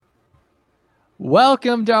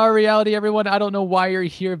Welcome to our reality, everyone. I don't know why you're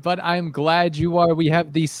here, but I'm glad you are. We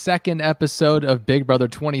have the second episode of Big Brother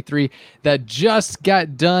 23 that just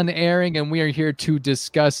got done airing, and we are here to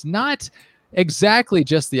discuss not exactly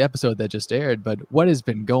just the episode that just aired, but what has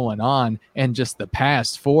been going on in just the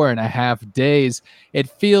past 4.5 days. It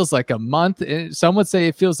feels like a month. Some would say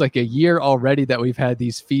it feels like a year already that we've had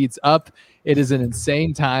these feeds up. It is an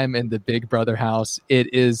insane time in the Big Brother house.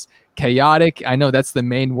 It is chaotic. I know that's the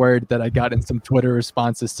main word that I got in some Twitter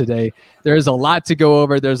responses today. There's a lot to go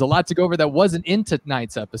over. There's a lot to go over that wasn't in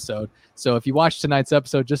tonight's episode. So if you watched tonight's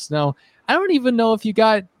episode, just know, I don't even know if you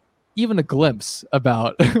got even a glimpse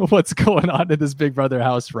about what's going on in this Big Brother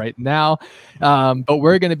house right now. But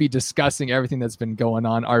we're going to be discussing everything that's been going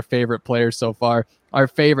on, our favorite players so far, our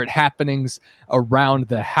favorite happenings around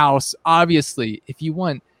the house. Obviously, if you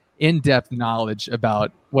want in-depth knowledge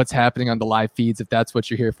about what's happening on the live feeds, if that's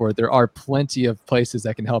what you're here for, there are plenty of places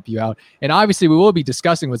that can help you out. And obviously we will be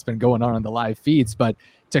discussing what's been going on the live feeds, but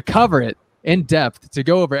to cover it in depth, to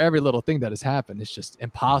go over every little thing that has happened, is just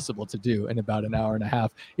impossible to do in about an hour and a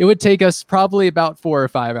half. It would take us probably about 4 or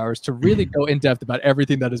 5 hours to really go in depth about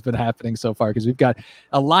everything that has been happening so far, because we've got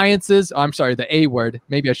alliances. I'm sorry, the A word.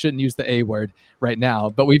 Maybe I shouldn't use the A word right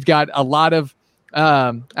now, but we've got a lot of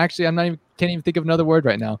actually, can't even think of another word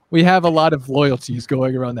right now. We have a lot of loyalties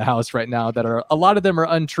going around the house right now that are, a lot of them are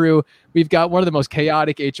untrue. We've got one of the most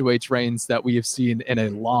chaotic HOH reigns that we have seen in a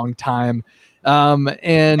long time.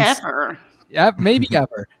 And ever. Yeah, maybe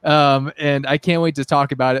ever. And I can't wait to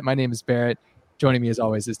talk about it. My name is Barrett. Joining me as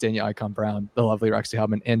always is Daniel Icon Brown, the lovely Roxy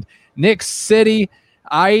Hubman, and Nick City.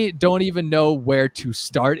 I don't even know where to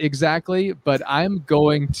start exactly, but I am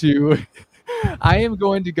going to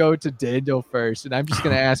go to Daniel first, and I'm just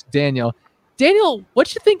going to ask Daniel,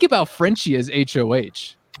 what you think about Frenchie as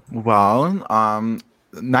HOH? Well,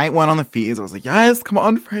 night one on the feeds, I was like, yes, come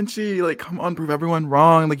on, Frenchie, like, come on, prove everyone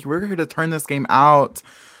wrong. Like, we're here to turn this game out.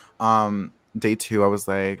 Day two, I was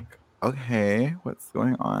like, okay, what's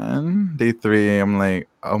going on? Day three, I'm like,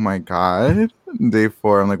 oh my god. Day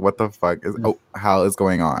four, I'm like, what the fuck hell is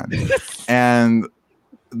going on? And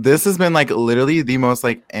this has been like literally the most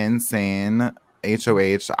like insane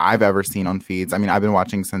HOH I've ever seen on feeds. I mean, I've been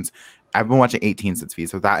watching 18 since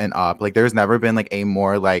feeds, so that and up. Like, there's never been like a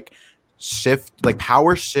more like shift, like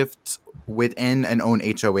power shift within an own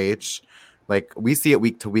HOH. Like, we see it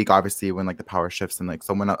week to week, obviously, when like the power shifts and like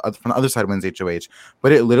someone from the other side wins HOH.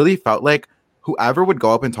 But it literally felt like whoever would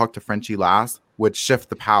go up and talk to Frenchie last would shift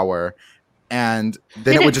the power, and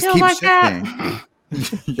then it would just keep shifting.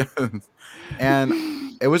 Yes. And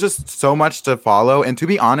it was just so much to follow. And to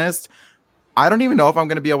be honest, I don't even know if I'm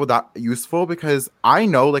going to be able to that useful, because I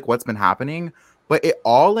know like what's been happening, but it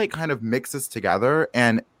all like kind of mixes together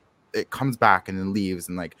and it comes back and then leaves.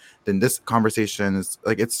 And like, then this conversation is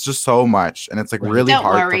like, it's just so much. And it's like really Don't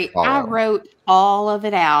hard worry. to follow. I wrote all of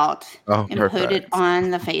it out and perfect. put it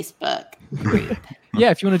on the Facebook group. Yeah,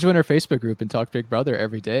 if you want to join our Facebook group and talk Big Brother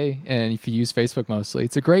every day, and if you use Facebook mostly,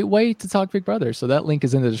 it's a great way to talk Big Brother. So that link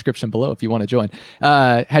is in the description below if you want to join.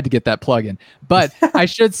 Had to get that plug in. But I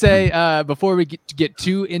should say, before we get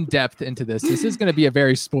too in-depth into this is going to be a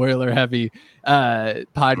very spoiler-heavy podcast.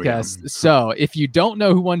 Oh, yeah. So if you don't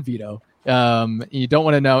know who won veto, you don't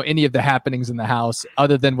want to know any of the happenings in the house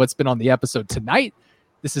other than what's been on the episode tonight,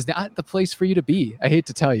 this is not the place for you to be. I hate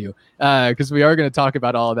to tell you, because we are going to talk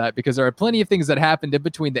about all of that, because there are plenty of things that happened in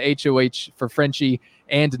between the HOH for Frenchie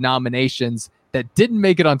and nominations that didn't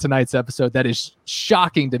make it on tonight's episode. That is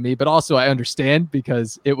shocking to me, but also I understand,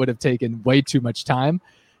 because it would have taken way too much time.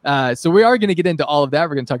 So we are going to get into all of that.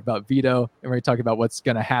 We're going to talk about veto, and we're going to talk about what's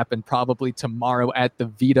going to happen probably tomorrow at the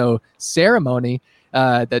veto ceremony.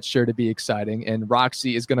 That's sure to be exciting. And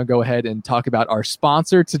Roxy is going to go ahead and talk about our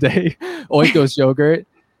sponsor today, Oikos Yogurt.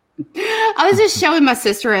 I was just showing my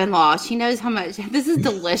sister-in-law. She knows how much this is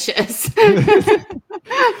delicious. So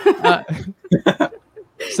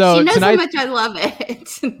she knows tonight, how much I love it.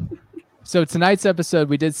 So tonight's episode,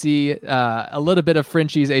 we did see a little bit of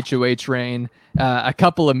Frenchie's HOH reign, a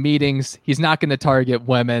couple of meetings. He's not going to target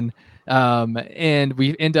women. And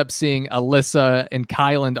we end up seeing Alyssa and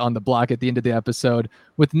Kyland on the block at the end of the episode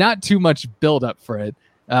with not too much build up for it.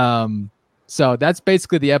 So that's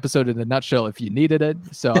basically the episode in a nutshell if you needed it.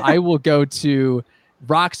 So I will go to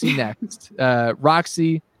Roxy next.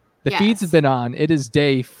 Roxy, the feeds have been on. It is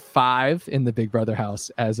day 5 in the Big Brother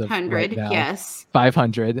house as of 100, right now. yes.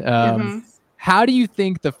 500. How do you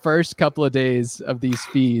think the first couple of days of these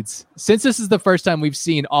feeds, since this is the first time we've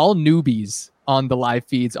seen all newbies on the live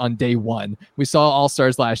feeds on day 1, we saw All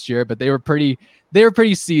Stars last year, but they were pretty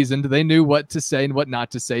seasoned. They knew what to say and what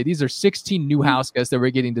not to say. These are 16 new house guests that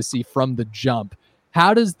we're getting to see from the jump.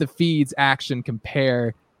 How does the feeds action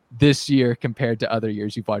compare this year compared to other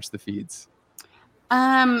years you've watched the feeds?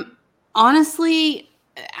 Honestly,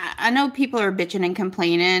 I know people are bitching and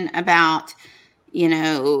complaining about,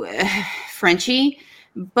 Frenchie,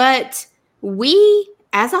 but we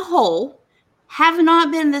as a whole have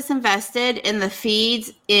not been this invested in the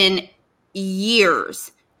feeds in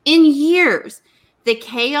years. The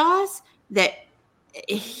chaos that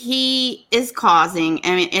he is causing,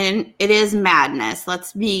 and it is madness.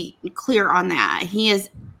 Let's be clear on that. He is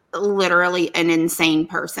literally an insane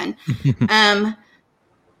person.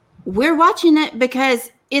 We're watching it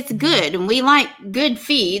because it's good and we like good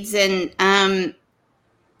feeds, and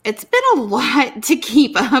it's been a lot to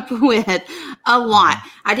keep up with. A lot.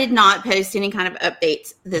 I did not post any kind of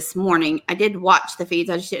updates this morning. I did watch the feeds.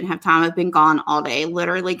 I just didn't have time. I've been gone all day.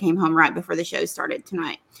 Literally came home right before the show started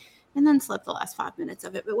tonight, and then slept the last 5 minutes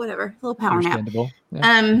of it. But whatever, a little power nap.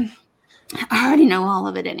 Yeah. I already know all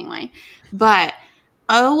of it anyway. But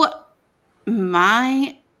oh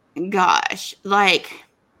my gosh, like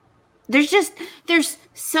there's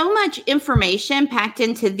so much information packed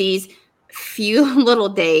into these few little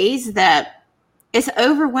days that it's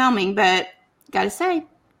overwhelming. But gotta say,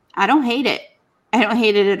 I don't hate it. I don't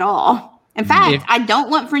hate it at all. In fact, I don't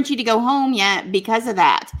want Frenchie to go home yet because of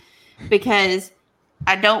that. Because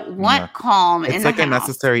I don't want calm in the house. It's like a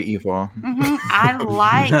necessary evil. Mm-hmm. I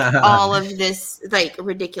like all of this like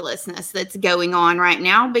ridiculousness that's going on right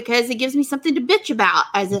now because it gives me something to bitch about,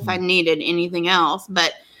 as if I needed anything else.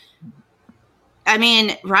 But I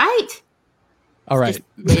mean, right? All right.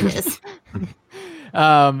 It is.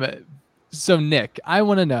 So Nick, I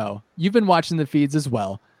want to know, you've been watching the feeds as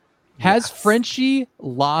well. Has Frenchie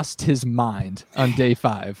lost his mind on day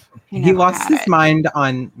 5? He lost his mind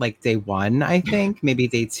on like day 1, I think, maybe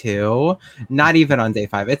day 2, not even on day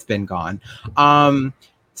 5. It's been gone.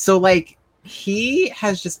 So like he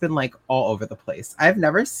has just been like all over the place. I've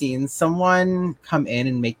never seen someone come in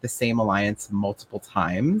and make the same alliance multiple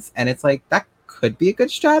times. And it's like, that could be a good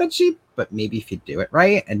strategy, but maybe if you do it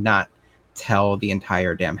right and not tell the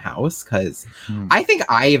entire damn house, because I think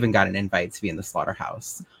I even got an invite to be in the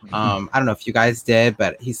slaughterhouse. I don't know if you guys did,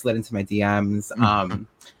 but he slid into my DMs.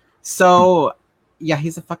 So yeah,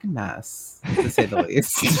 he's a fucking mess, to say the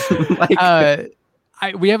least.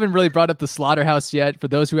 We haven't really brought up the slaughterhouse yet. For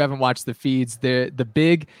those who haven't watched the feeds, the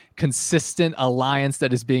big consistent alliance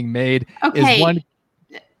that is being made is one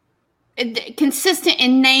consistent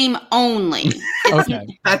in name only. Okay,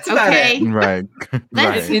 that's about it. Right.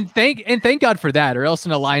 And thank God for that, or else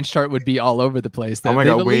an alliance chart would be all over the place. Oh my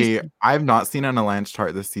God! Wait, I've not seen an alliance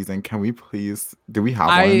chart this season. Can we please? Do we have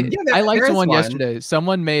one? Yeah, I liked one yesterday.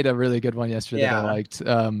 Someone made a really good one yesterday that I liked.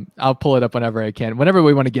 I'll pull it up whenever I can. Whenever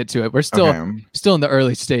we want to get to it, we're still in the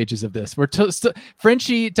early stages of this. We're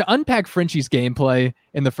Frenchie, to unpack Frenchie's gameplay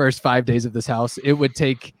in the first 5 days of this house. It would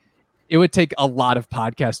take a lot of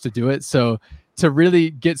podcasts to do it. So to really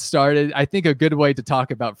get started, I think a good way to talk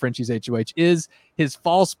about Frenchie's HOH is his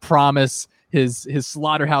false promise, his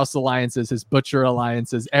slaughterhouse alliances, his butcher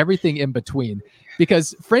alliances, everything in between.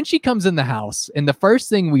 Because Frenchie comes in the house, and the first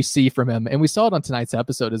thing we see from him, and we saw it on tonight's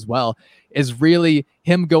episode as well, is really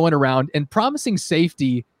him going around and promising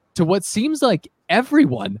safety to what seems like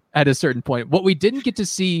everyone at a certain point. What we didn't get to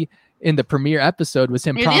see in the premiere episode was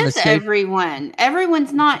him promise everyone.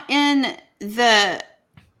 Everyone's not in the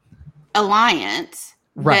alliance,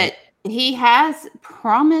 right? But he has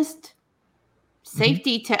promised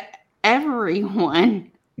safety to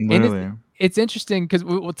everyone. Literally. It's interesting because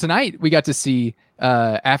tonight we got to see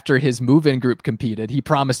after his move-in group competed, he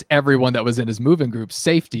promised everyone that was in his move-in group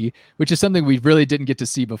safety, which is something we really didn't get to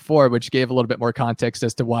see before, which gave a little bit more context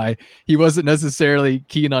as to why he wasn't necessarily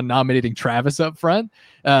keen on nominating Travis up front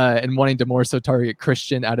and wanting to more so target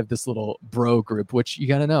Christian out of this little bro group, which you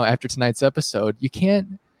got to know after tonight's episode, you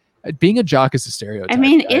can't. Being a jock is a stereotype. I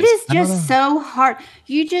mean, guys. it is just so hard.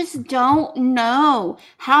 You just don't know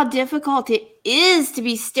how difficult it is to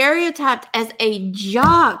be stereotyped as a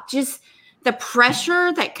jock. Just the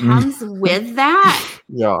pressure that comes with that.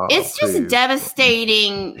 Yeah, it's just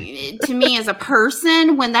devastating to me as a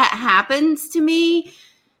person when that happens to me.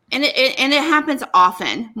 And it happens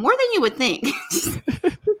often, more than you would think.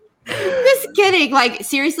 Just kidding. Like,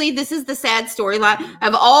 seriously, this is the sad storyline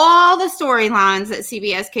of all the storylines that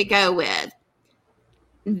CBS could go with.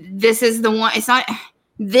 This is the one. It's not.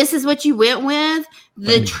 This is what you went with.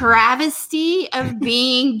 The travesty of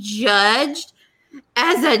being judged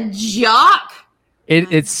as a jock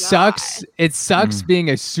It sucks. It sucks Mm. being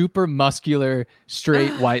a super muscular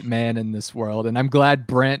straight white man in this world, and I'm glad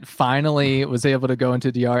Brent finally was able to go into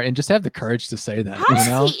DR and just have the courage to say that. How You does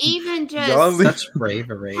know, he even just? Y'all leave- Such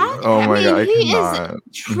bravery. Oh my God, I he cannot.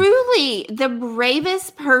 is truly the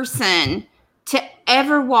bravest person to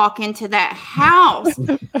ever walk into that house,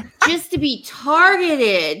 just to be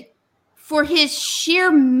targeted for his sheer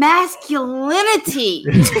masculinity.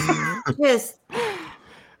 Just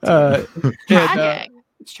and, tragic.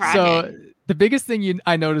 It's tragic. so the biggest thing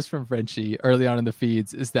I noticed from Frenchie early on in the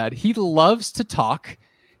feeds is that he loves to talk.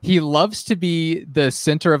 He loves to be the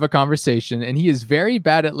center of a conversation, and he is very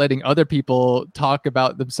bad at letting other people talk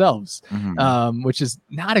about themselves, Mhm. which is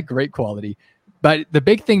not a great quality. But the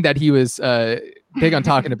big thing that he was big on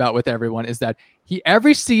talking about with everyone is that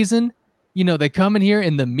every season, they come in here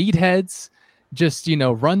and the meatheads just,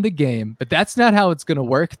 run the game. But that's not how it's going to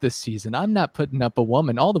work this season. I'm not putting up a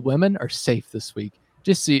woman. All the women are safe this week.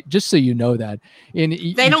 Just so you know that. And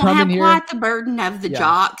they don't have quite the burden of the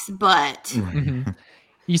jocks, but Mhm.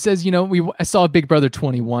 He says, I saw Big Brother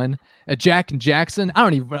 21, Jack and Jackson.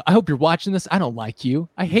 I hope you're watching this. I don't like you.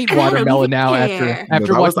 I hate I don't Watermelon even now care.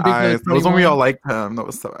 after that was watching Big Brother ice. That was when 21. we all liked him. That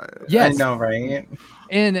was so ice. Yes. I know, right?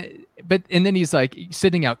 And then he's like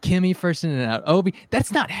sitting out Kimmy first and then out Obi.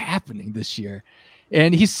 That's not happening this year.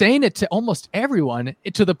 And he's saying it to almost everyone,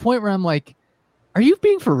 to the point where I'm like, are you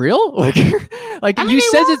being for real? Like I mean, you he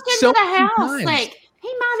said it walked so into the many house times. like he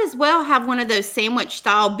might as well have one of those sandwich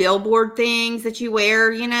style billboard things that you wear,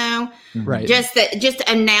 Right. just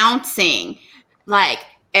announcing like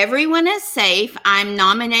everyone is safe. I'm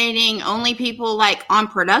nominating only people like on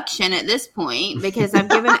production at this point because I've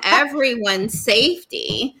given everyone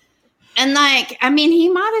safety. And like, I mean, he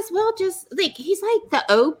might as well just like, he's like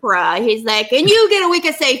the Oprah. He's like, and you get a week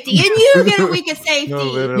of safety, and you get a week of safety. No,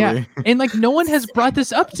 literally. Yeah, and like no one has brought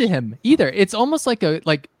this up to him either. It's almost like a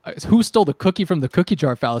who stole the cookie from the cookie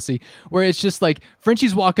jar fallacy, where it's just like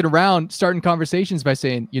Frenchie's walking around starting conversations by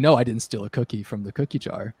saying, I didn't steal a cookie from the cookie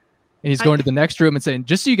jar, and he's going to the next room and saying,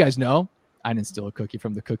 just so you guys know, I didn't steal a cookie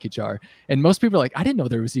from the cookie jar. And most people are like, I didn't know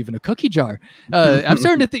there was even a cookie jar. I'm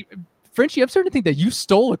starting to think, Frenchie, I'm starting to think that you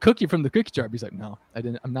stole a cookie from the cookie jar. But he's like, no, I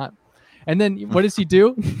didn't. I'm not. And then what does he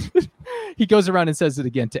do? He goes around and says it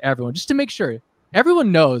again to everyone just to make sure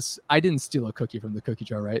everyone knows I didn't steal a cookie from the cookie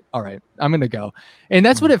jar, right? All right, I'm going to go. And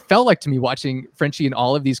that's what it felt like to me watching Frenchie in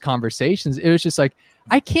all of these conversations. It was just like,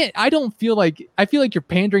 I feel like you're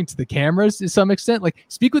pandering to the cameras to some extent. Like,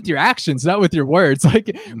 speak with your actions, not with your words. Like,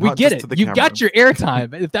 we Not get just it. to the You've got cameras. your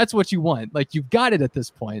airtime if that's what you want. Like, you've got it at this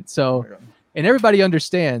point. So, and everybody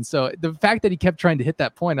understands. So the fact that he kept trying to hit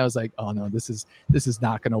that point, I was like, oh no, this is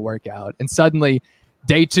not going to work out. And suddenly,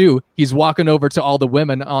 day 2, he's walking over to all the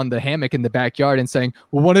women on the hammock in the backyard and saying,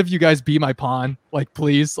 "Will one of you guys be my pawn? Like,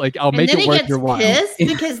 please, like, I'll make it worth your while." And then he gets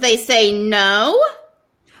pissed because they say no.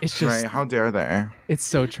 It's just, Right? How dare they? it's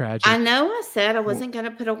so tragic. I know I said I wasn't going to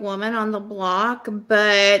put a woman on the block,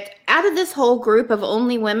 but out of this whole group of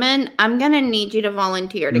only women, I'm going to need you to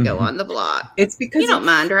volunteer to go on the block. It's because You don't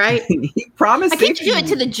mind, right? he promised I can't do it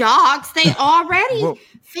to the jocks. They already Well,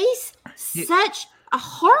 face such a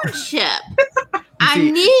hardship. I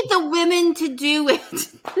See- need the women to do it.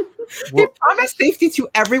 He promised safety to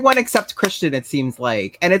everyone except Christian, it seems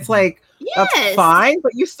like. And it's like, Yes. that's fine,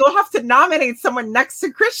 but you still have to nominate someone next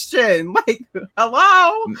to Christian. Like,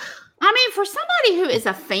 hello? I mean, for somebody who is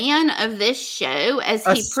a fan of this show, as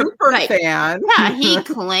A he super fan. yeah, he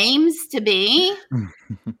claims to be.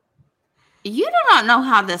 You do not know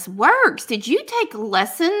how this works. Did you take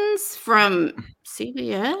lessons from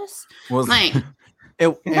CBS? Was Like,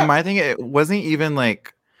 in my thing, it wasn't even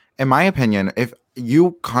like, in my opinion, if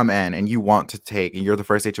you come in and you want to take, and you're the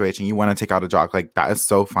first HOH and you want to take out a jock, like that is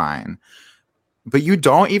so fine. But you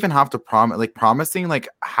don't even have to promising like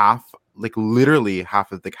literally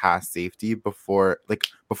half of the cast safety before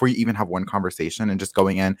you even have one conversation, and just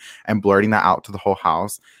going in and blurting that out to the whole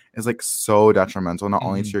house is like so detrimental, not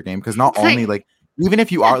only to your game, because not It's like- only like, even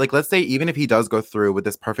if you are like, let's say even if he does go through with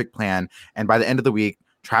this perfect plan, and by the end of the week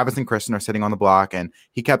Travis and Christian are sitting on the block and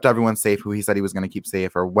he kept everyone safe who he said he was going to keep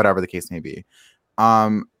safe, or whatever the case may be,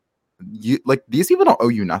 you like, these people don't owe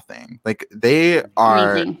you nothing. Like, they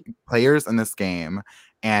are Amazing. players in this game,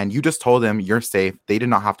 and you just told them you're safe. They did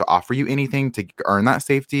not have to offer you anything to earn that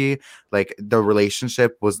safety. Like, the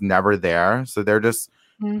relationship was never there, so they're just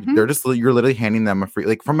you're literally handing them a free,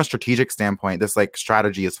 like, from a strategic standpoint, this like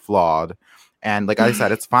strategy is flawed. And like I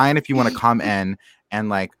said, it's fine if you want to come in and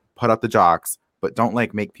like put up the jocks, but don't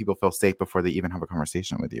like make people feel safe before they even have a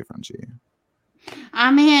conversation with you, Frenchie.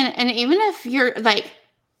 I mean, and even if you're like,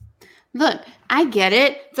 Look, I get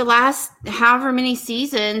it. The last however many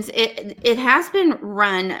seasons, it has been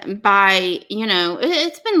run by,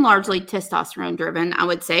 it's been largely testosterone driven, I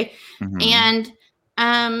would say. Mhm.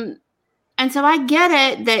 And so I get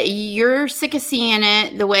it that you're sick of seeing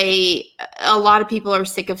it the way a lot of people are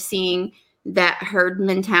sick of seeing that herd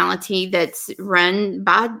mentality that's run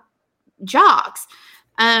by jocks.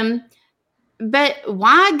 But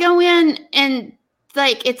why go in and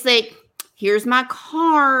it's like, here's my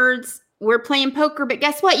cards. We're playing poker, but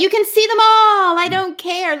guess what? You can see them all. I don't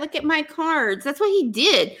care. Look at my cards. That's what he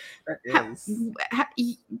did. That's not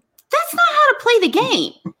how to play the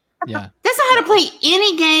game. Yeah. That's not how to play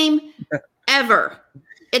any game ever.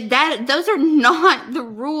 Those are not the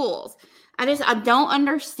rules. I don't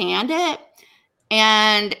understand it.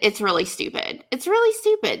 And it's really stupid. It's really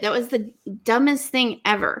stupid. That was the dumbest thing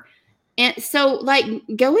ever. And so,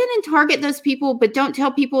 go in and target those people, but don't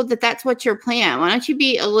tell people that that's what your plan. Why don't you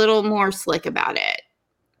be a little more slick about it?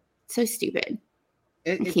 So stupid.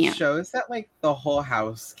 It shows that the whole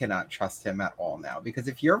house cannot trust him at all now. Because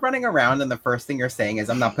if you're running around and the first thing you're saying is,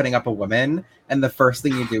 I'm not putting up a woman, and the first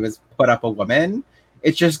thing you do is put up a woman,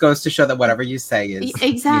 it just goes to show that whatever you say is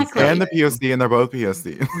exactly. And the POC, and they're both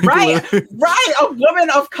POC. Right, right. A woman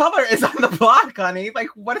of color is on the block, honey.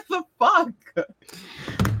 What the fuck?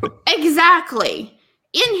 Exactly.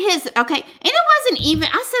 And it wasn't even,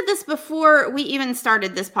 I said this before we even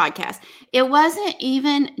started this podcast. It wasn't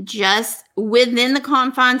even just within the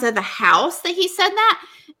confines of the house that he said that.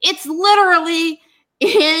 It's literally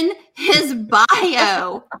in his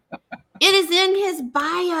bio. It is in his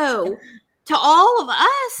bio to all of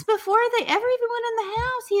us before they ever even went in the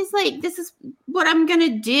house. He's like, this is what I'm going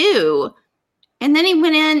to do. And then he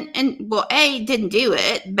went in and, didn't do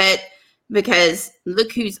it, but because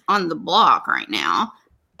look who's on the block right now.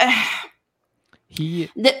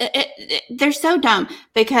 They're so dumb,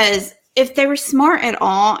 because if they were smart at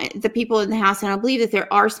all, the people in the house, and I believe that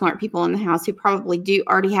there are smart people in the house who probably do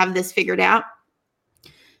already have this figured out,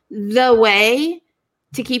 the way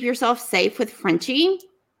to keep yourself safe with Frenchie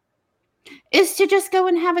is to just go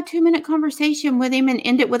and have a 2-minute conversation with him and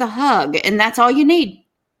end it with a hug. And that's all you need.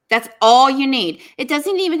 That's all you need. It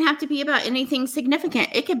doesn't even have to be about anything significant.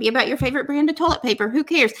 It could be about your favorite brand of toilet paper. Who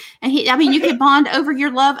cares? And you could bond over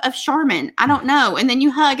your love of Charmin. I don't know. And then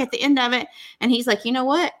you hug at the end of it. And he's like, you know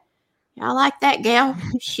what? I like that gal.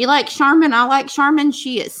 She likes Charmin. I like Charmin.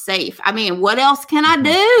 She is safe. What else can I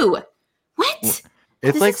do? What?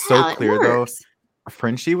 It's so clear though.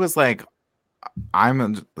 Frenchie was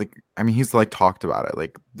he's talked about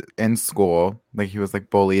it in school, he was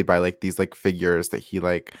bullied by these figures that he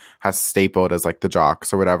has stapled as the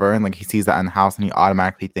jocks or whatever, and he sees that in the house and he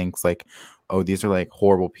automatically thinks oh, these are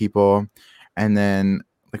horrible people, and then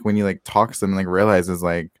when you talks to them realizes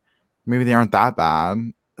maybe they aren't that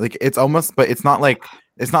bad. It's almost, but it's not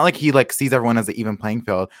he sees everyone as an even playing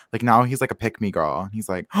field. Now he's a pick me girl. He's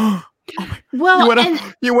well,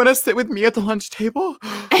 you want to sit with me at the lunch table?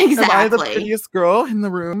 Exactly. Am I the prettiest girl in the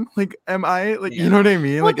room? Am I you know what I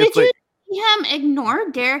mean? Well, did you see him ignore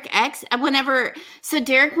Derek X whenever? So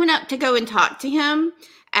Derek went up to go and talk to him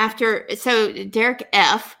after. So Derek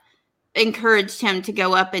F encouraged him to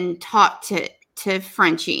go up and talk to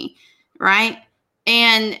Frenchie, right?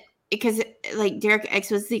 And because Derek X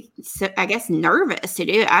was I guess nervous to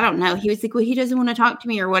do it. I don't know. He was well, he doesn't want to talk to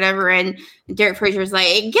me or whatever. And Derek Fraser was like,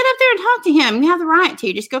 get up there and talk to him. You have the right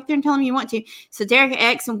to. Just go up there and tell him you want to. So Derek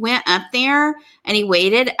X went up there and he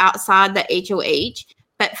waited outside the HOH.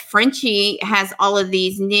 But Frenchie has all of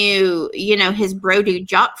these new, his bro dude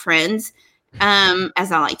jock friends,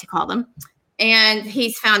 as I like to call them. And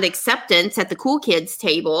he's found acceptance at the cool kids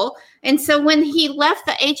table. And so when he left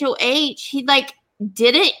the HOH, he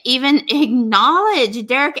didn't even acknowledge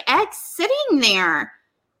Derek X sitting there.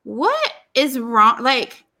 What is wrong?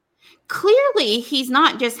 Clearly he's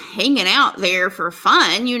not just hanging out there for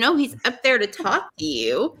fun. He's up there to talk to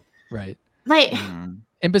you. Right.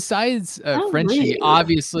 And besides Frenchie,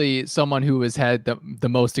 obviously someone who has had the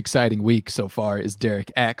most exciting week so far is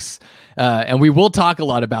Derek X. And we will talk a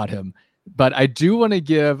lot about him. But I do want to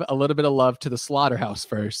give a little bit of love to the Slaughterhouse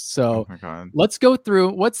first. So let's go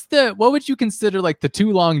through what would you consider the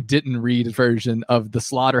too long didn't read version of the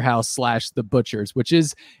Slaughterhouse / the Butchers, which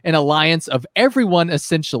is an alliance of everyone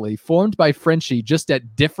essentially formed by Frenchie just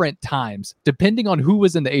at different times, depending on who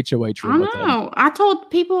was in the HOH room. I know. I told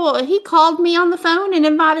people, he called me on the phone and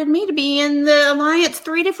invited me to be in the alliance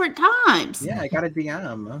 3 different times. Yeah, I got a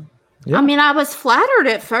DM. Yeah. I was flattered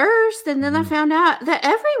at first, and then I found out that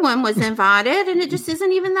everyone was invited, and it just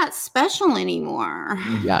isn't even that special anymore.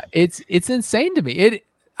 Yeah, it's insane to me.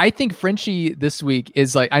 I think Frenchie this week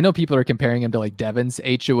is like, I know people are comparing him to like Devin's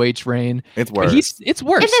HOH reign. It's but worse. It's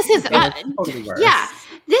worse. This is totally worse. yeah.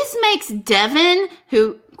 This makes Devin,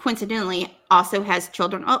 who coincidentally also has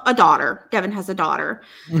children, a daughter. Devin has a daughter.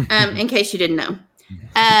 In case you didn't know.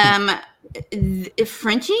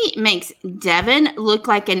 Frenchie makes Devin look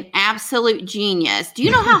like an absolute genius. Do you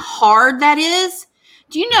know how hard that is?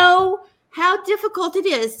 Do you know how difficult it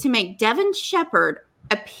is to make Devin Shepard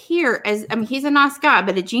appear as, I mean, he's a nice guy,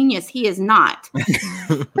 but a genius he is not.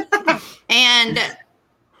 And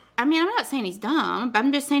I mean, I'm not saying he's dumb, but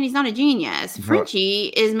I'm just saying he's not a genius. Frenchie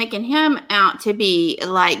is making him out to be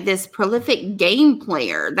like this prolific game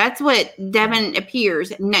player. That's what Devin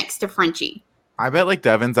appears next to Frenchie. I bet like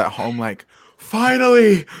Devin's at home like,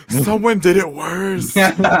 finally, someone did it worse.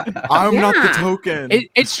 I'm not the token.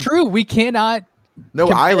 It's true. We cannot. No,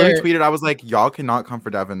 I compare- literally tweeted, I was like, y'all cannot come for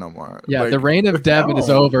Devin no more. Yeah, Like, the reign of Devin is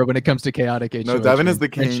No. over when it comes to chaotic HOH. no, Devin is the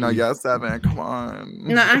king. Frenchie. No, yes, Devin, come on.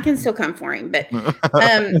 No, I can still come for him, but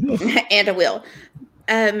and I will.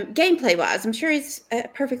 Gameplay wise, I'm sure he's a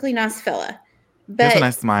perfectly nice fella. He But has a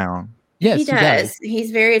nice smile. Yes, he does.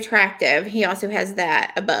 He's very attractive. He also has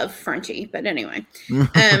that above Frenchie. But anyway,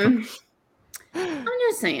 I'm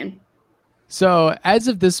just saying. So, as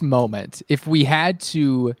of this moment, if we had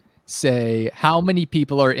to say how many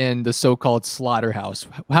people are in the so-called slaughterhouse,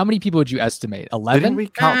 how many people would you estimate? Didn't 11? we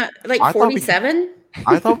count? Like I thought we- 47.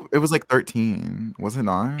 I thought it was like 13. Was it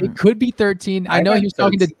not? It could be 13. I know got he was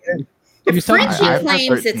talking to. 13. He was talking Frenchie I've heard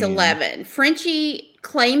claims it's 13. 11. Frenchie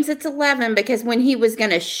claims it's 11 because when he was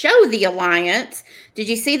going to show the alliance, did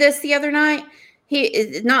you see this the other night?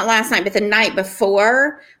 Not last night, but the night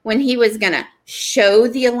before, when he was going to show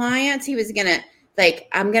the alliance, he was going to like,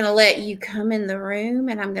 I'm going to let you come in the room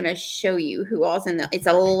and I'm going to show you who all's in it's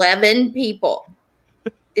 11 people.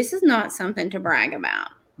 This is not something to brag about.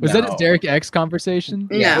 Was that his No. Derek X conversation?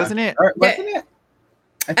 No. Wasn't it? Or wasn't it?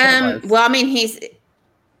 I thought it was. Well, I mean,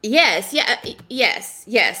 yes,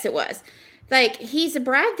 it was. Like, he's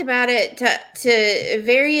bragged about it to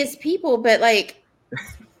various people, but like,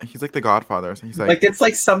 He's like the Godfather. So he's like it's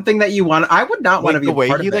like something that you want. I would not want to like be the way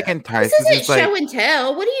part he of like it. entices. this isn't It's like show and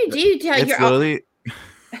tell. What do you do to it's your literally.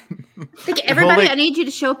 like everybody? like- I need you to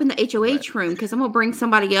show up in the HOH room because I'm gonna bring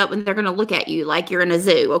somebody up and they're gonna look at you like you're in a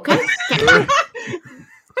zoo. Okay.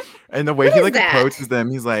 And the way What he is like that? approaches them,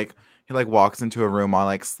 he like walks into a room all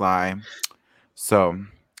like sly. So,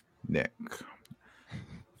 Nick,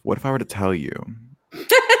 what if I were to tell you?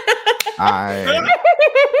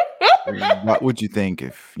 What would you think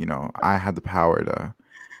if I had the power to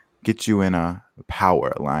get you in a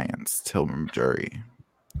power alliance, Tilram Jury?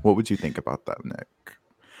 What would you think about that, Nick?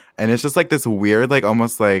 And it's just like this weird, like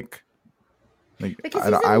almost like Because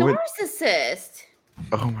he's a I would. narcissist.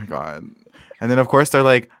 Oh my god! And then of course they're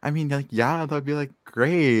like, I mean, like yeah, that'd be like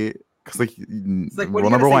great because like, like, what are rule you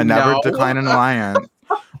number gonna say, one, never no? decline an alliance.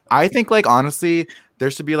 I think like honestly, there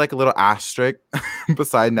should be like a little asterisk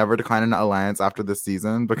beside never decline an alliance after this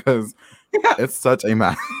season because it's such a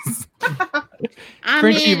mess.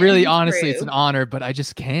 Frenchie, mean, really, honestly, it's true. an honor, but I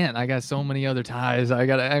just can't. I got so many other ties.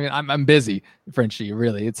 I'm busy, Frenchie.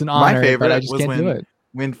 Really, it's an honor, but favorite I just was can't do it.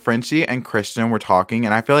 When Frenchie and Christian were talking,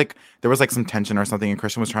 and I feel like there was like some tension or something, and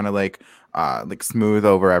Christian was trying to like smooth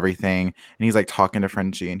over everything, and he's like talking to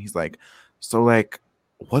Frenchie, and he's like, so like,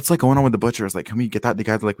 what's like going on with the butchers? Like, can we get that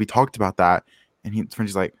together? Like, we talked about that, and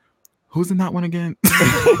Frenchie's like, who's in that one again?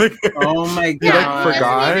 Oh my He, like, god!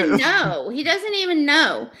 forgot. He doesn't even know. He doesn't even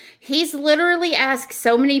know. He's literally asked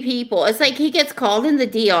so many people. It's like he gets called in the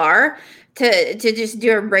DR to just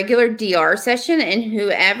do a regular DR session, and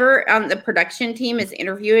whoever on the production team is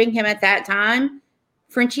interviewing him at that time,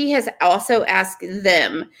 Frenchie has also asked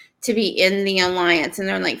them to be in the alliance, and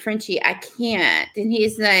they're like, Frenchie, I can't. And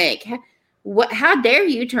he's like, what? How dare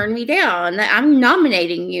you turn me down? I'm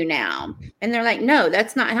nominating you now. And they're like, no,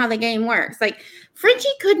 that's not how the game works. Like, Frenchie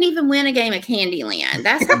couldn't even win a game of Candyland.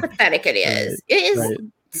 That's how pathetic it is. It is right.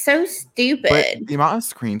 so stupid. But the amount of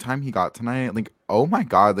screen time he got tonight, like, oh my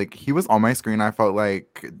god, like he was on my screen. I felt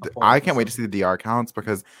like I can't wait to see the DR counts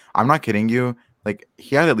because I'm not kidding you. Like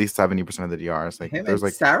he had at least 70% of the DRs. Like Him there's and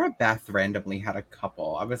like Sarah Beth randomly had a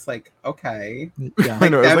couple. I was like, okay, Yeah. I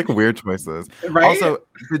know it was that- like weird choices. right? Also,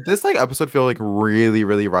 did this like episode feel like really,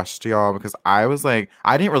 really rushed to y'all? Because I was like,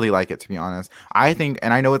 I didn't really like it to be honest. I think,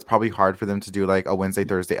 and I know it's probably hard for them to do like a Wednesday,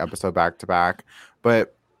 Thursday episode back to back,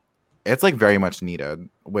 but it's like very much needed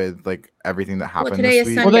with like everything that well, happened today this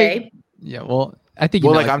is week. Sunday. Yeah, well, I think you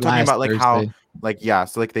Well, meant, like I'm talking last about like how Thursday. like yeah,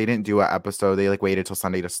 so like they didn't do an episode. They like waited till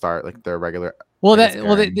Sunday to start like their regular. Well, I guess they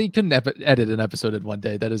airing. couldn't edit an episode in one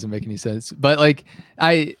day. That doesn't make any sense. But like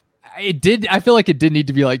I I feel like it did need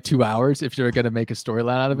to be like 2 hours if you're going to make a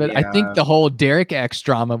storyline out of it. I think Yeah. the whole Derek X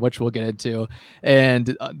drama, which we'll get into,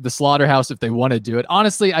 and the slaughterhouse, if they want to do it.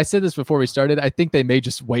 Honestly, I said this before we started. I think they may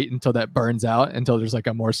just wait until that burns out, until there's like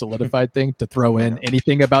a more solidified thing to throw in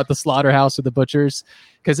anything about the slaughterhouse or the butchers,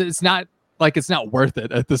 because it's not worth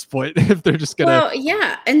it at this point if they're just gonna. Well,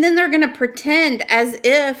 yeah, and then they're gonna pretend as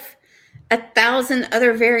if 1,000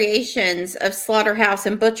 other variations of slaughterhouse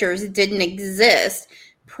and butchers didn't exist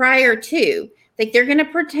prior to. Like they're gonna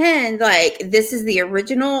pretend like this is the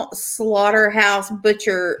original slaughterhouse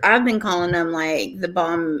butcher. I've been calling them like the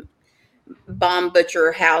bomb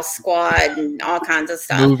butcher house squad and all kinds of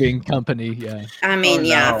stuff. Moving company, yeah. I mean, Oh,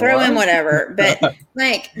 yeah, no. throw in What? whatever. But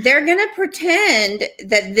like they're gonna pretend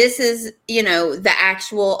that this is, the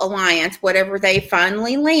actual alliance, whatever they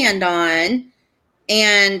finally land on,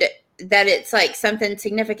 and that it's like something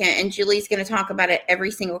significant. And Julie's gonna talk about it every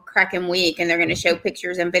single cracking week, and they're gonna show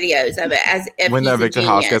pictures and videos of it as if When he's the a evicted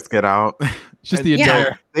house genius. gets get out. It's just the Yeah.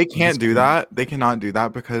 entire. They can't do that. They cannot do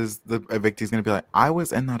that because the evictee's gonna be like, I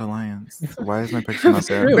was in that alliance. Why is my picture not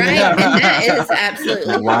there? True. Right, Yeah. and that is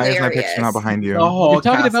absolutely Why is my hilarious. picture not behind you? The whole You're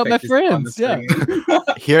talking cast about my pictures on the friends, yeah. screen.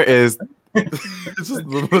 Here is. It's just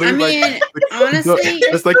literally I mean, like, honestly,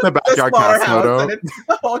 it's like the The backyard cast slaughterhouse, photo. and it's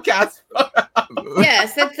the whole cast photo.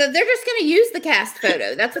 yes, they're just going to use the cast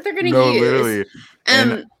photo. That's what they're going to No, use. literally.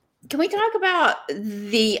 And- Can we talk about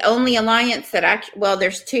the only alliance that actually? Well,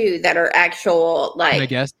 there's two that are actual. Can I Like,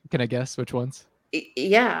 guess? Can I guess which ones?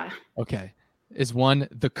 yeah, Okay, is one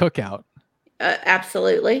the cookout?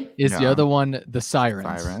 absolutely. Is the Yeah. other one the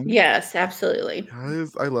sirens? Siren. Yes, absolutely.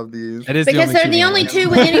 Guys, I love these. That is Because they're the only one. two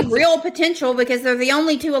with any real potential. Because they're the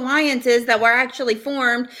only two alliances that were actually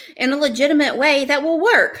formed in a legitimate way that will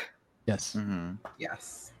work. Yes. Mhm.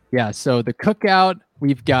 Yes. Yeah. So the cookout,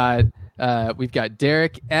 we've got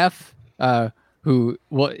Derek F, who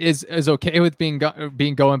is okay with being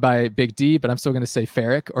going by Big D, but I'm still going to say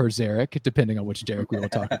Ferrick or Zarek, depending on which Derek we will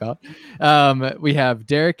talk about. We have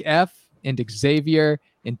Derek F and Xavier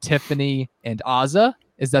and Tiffany and Azza.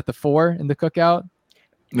 Is that the 4 in the cookout?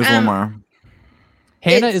 There's one Um, more.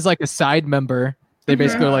 Hannah It's- is like a side member. They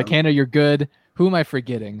basically are like, Hannah, you're good. Who am I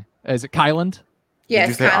forgetting? Is it Kyland? Yes,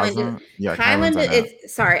 Did you say Kyland. Ozma? Yeah, Kyland Kyland's in it.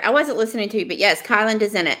 is sorry, I wasn't listening to you, but yes, Kyland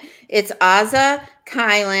is in it. It's Azza,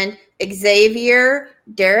 Kyland, Xavier,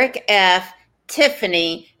 Derek F,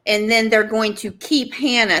 Tiffany, and then they're going to keep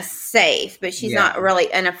Hannah safe, but she's Yeah. not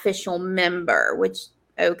really an official member, which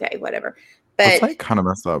okay, whatever. That's But like kind of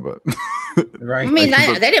messed up, but Right. I mean,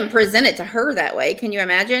 like, they didn't present it to her that way. Can you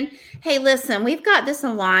imagine? Hey, listen, we've got this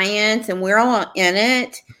alliance and we're all in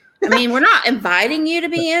it. I mean, we're not inviting you to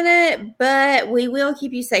be in it, but we will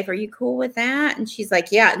keep you safe. Are you cool with that? And she's like,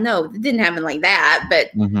 yeah, no, it didn't happen like that.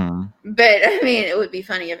 But Mhm. I mean, it would be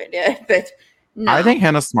funny if it did. But no. I think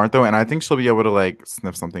Hannah's smart though, and I think she'll be able to like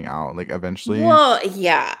sniff something out, like eventually. Well,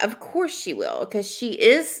 yeah, of course she will, because she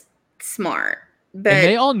is smart. But And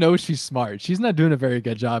they all know she's smart. She's not doing a very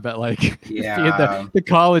good job at like being Yeah. the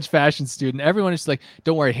college fashion student. Everyone is just like,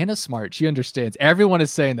 don't worry, Hannah's smart. She understands. Everyone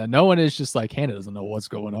is saying that. No one is just like, Hannah doesn't know what's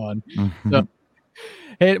going on. Mhm. So-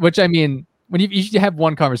 Hey, which I mean, when you have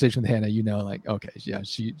one conversation with Hannah, you know, like, okay, yeah,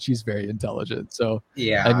 she's very intelligent. So,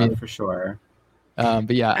 Yeah, I mean- for sure. but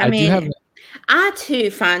yeah, I I mean, do have. I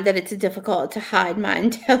too find that it's difficult to hide my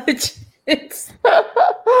intelligence.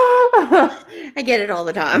 I get it all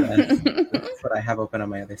the time. Yes. That's what I have open on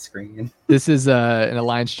my other screen. This is an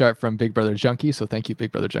alliance chart from Big Brother Junkie. So thank you,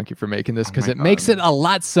 Big Brother Junkie, for making this Oh because my it makes God. it a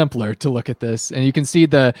lot simpler to look at this. And you can see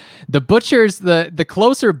the butchers, the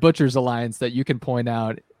closer butchers alliance that you can point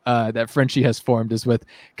out that Frenchie has formed is with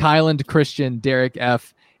Kyland, Christian, Derek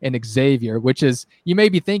F, and Xavier, which is, you may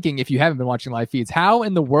be thinking, if you haven't been watching live feeds, how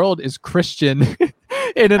in the world is Christian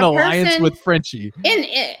in an A alliance person- with Frenchie? in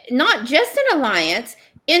not just an alliance,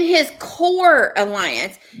 in his core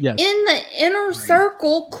alliance, Yes. in the inner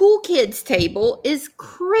circle cool kids table is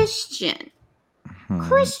Christian. Mhm.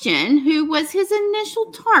 Christian, who was his initial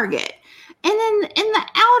target. And then in the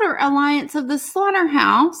outer alliance of the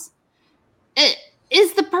slaughterhouse, it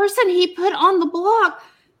is the person he put on the block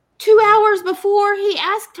 2 hours before he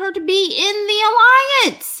asked her to be in the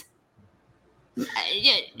alliance.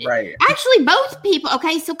 Right. Actually, both people.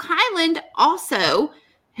 Okay, so Kyland also,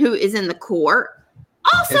 who is in the court,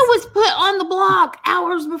 also Is- was put on the block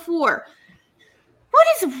hours before. What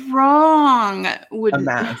is wrong with A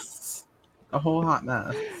mess. A whole hot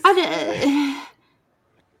mess.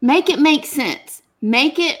 Make it make sense.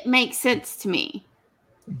 Make it make sense to me.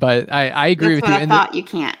 But I agree That's with what you. I And thought you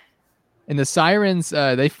can't. And the Sirens,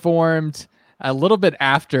 they formed a little bit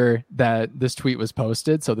after that this tweet was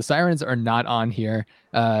posted. So the Sirens are not on here,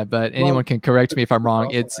 but anyone can correct me if I'm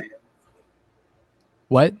wrong.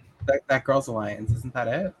 What? That Girls Alliance, isn't that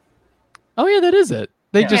it? Oh yeah, that is it.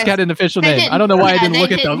 They Yeah. just got an official They name. I don't know why I didn't- didn't yeah, look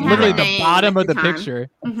they at the didn't have literally a the name bottom at of the the time. picture.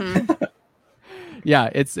 Mhm. Yeah,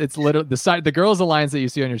 it's literally the side. The Girls Alliance that you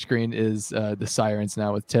see on your screen is the Sirens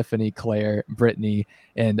now with Tiffany, Claire, Brittany,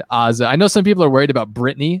 and Ozza. I know some people are worried about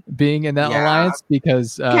Brittany being in that Yeah. alliance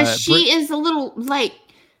because she is a little like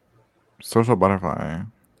Social butterfly.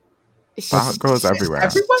 she, That girl is everywhere.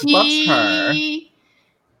 Everyone loves her.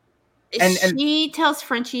 And- she tells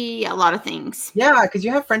Frenchie a lot of things. Yeah, because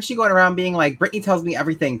you have Frenchie going around being like, Brittany tells me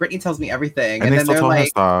everything. Brittany tells me everything. And they then still they're tell her like,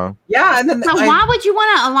 stuff. yeah. And then So why would you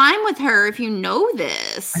want to align with her if you know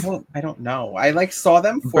this? I don't know. I like saw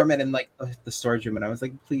them form it in like the storage room, and I was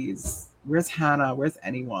like, please, where's Hannah? Where's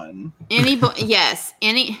anyone? Yes,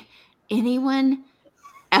 anyone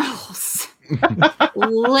else.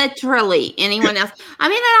 Literally anyone else. I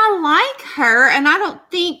mean, and I like her, and I don't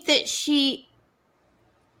think that she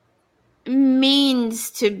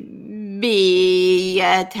means to be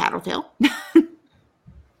a tattletale.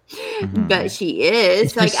 But she is.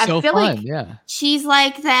 it's Like, just so I feel fun. like Yeah. she's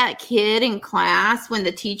like that kid in class when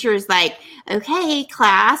the teacher is like, okay,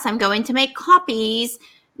 class, I'm going to make copies.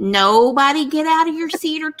 Nobody get out of your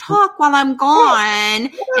seat or talk while I'm gone.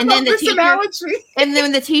 And then the teacher, and then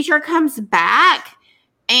when the teacher comes back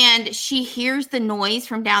and she hears the noise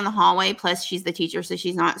from down the hallway, plus she's the teacher, so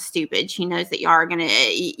she's not stupid. She knows that y'all are going to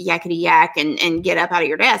yakety yak and get up out of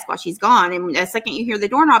your desk while she's gone. And the second you hear the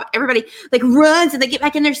doorknob, everybody like runs and they get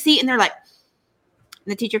back in their seat and they're like,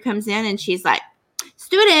 and the teacher comes in and she's like,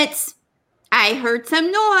 students, I heard some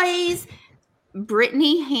noise.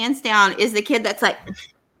 Brittany, hands down, is the kid that's like,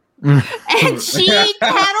 and she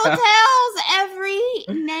tattletales every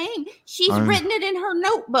name. She's written it in her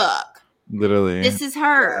notebook. Literally. This is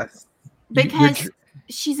her Yes. because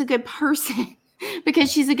she's a good person. Because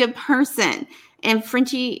she's a good person, and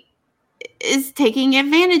Frenchie is taking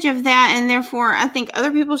advantage of that, and therefore, I think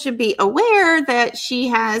other people should be aware that she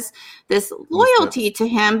has this loyalty to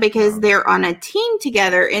him because they're on a team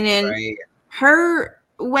together, and in Right. her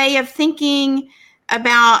way of thinking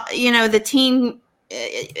about the team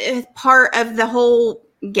part of the whole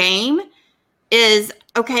game is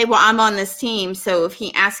okay, well, I'm on this team, so if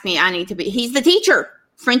he asks me, I need to be, he's the teacher.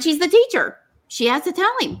 Frenchie's the teacher. She has to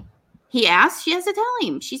tell him. He asks, she has to tell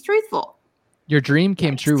him. She's truthful. Your dream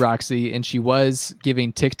came true, Roxy, and she was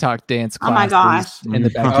giving TikTok dance Oh my classes gosh. in the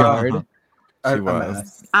backyard. She A was.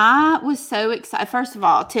 mess. I was so excited. First of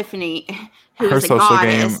all, Tiffany, who Her is a social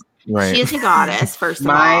goddess. game. Right. She is a goddess, first of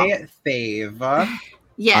all. My fave.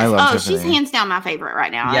 Yes. I love She's Tiffany. hands down my favorite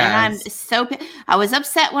right now. Yes. And I'm so I was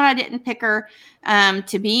upset when I didn't pick her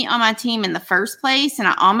to be on my team in the first place. And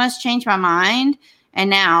I almost changed my mind. And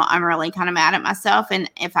now I'm really kind of mad at myself. And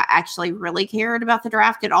if I actually really cared about the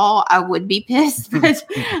draft at all, I would be pissed. But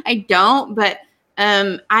I don't. But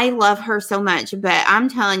I love her so much. But I'm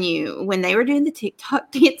telling you, when they were doing the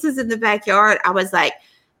TikTok dances in the backyard, I was like,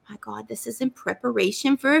 my God, this is in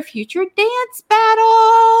preparation for a future dance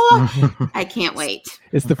battle. I can't wait.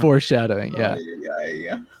 It's the foreshadowing. Yeah.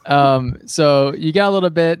 Yeah. So you got a little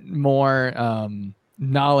bit more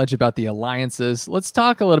knowledge about the alliances. Let's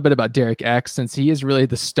talk a little bit about Derek X, since he is really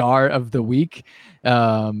the star of the week.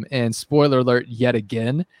 And spoiler alert, yet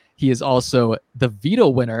again, he is also the veto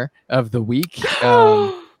winner of the week.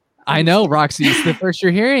 I know, Roxy, it's the first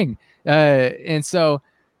you're hearing. And so,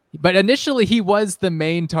 but initially he was the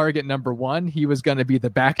main target number one. He was going to be the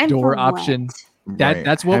And backdoor for option. what?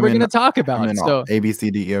 That's what we're going to talk about. So A B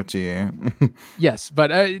C D E F G. yes, but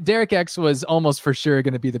Derek X was almost for sure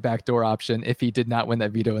going to be the backdoor option if he did not win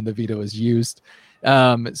that veto and the veto was used.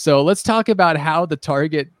 So let's talk about how the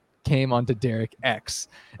target came onto Derek X.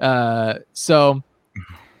 So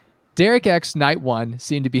Derek X night one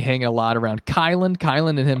seemed to be hanging a lot around Kylan.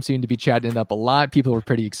 Kylan and him seemed to be chatting it up a lot. People were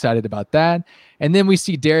pretty excited about that. And then we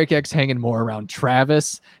see Derek X hanging more around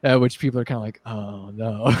Travis, which people are kind of like, oh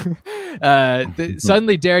no.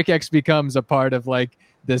 Suddenly Derek X becomes a part of like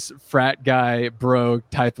this frat guy bro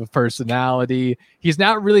type of personality. He's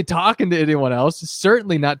not really talking to anyone else,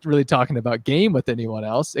 certainly not really talking about game with anyone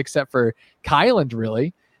else except for Kylan,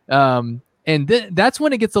 really. And that's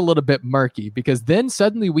when it gets a little bit murky, because then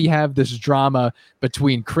suddenly we have this drama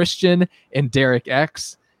between Christian and Derek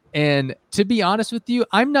X. And to be honest with you,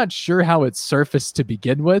 I'm not sure how it surfaced to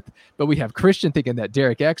begin with, but we have Christian thinking that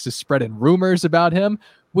Derek X is spreading rumors about him,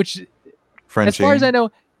 which, Frenchie. as far as I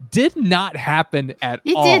know, did not happen at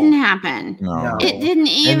all. It didn't happen. No. It didn't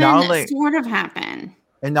even now, like- sort of happen.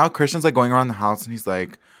 And now Christian's like going around the house and he's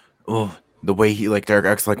like, oh, the way he like Derek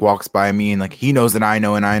X like walks by me and like he knows that I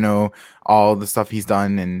know and I know all the stuff he's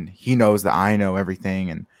done and he knows that I know everything.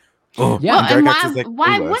 And Oh, Yeah. Well, and Derek X is, like,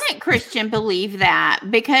 why clueless. wouldn't Christian believe that?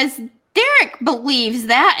 Because Derek believes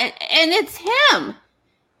that, and it's him.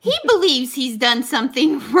 He believes he's done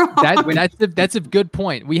something wrong. That's a good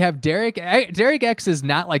point. We have Derek X is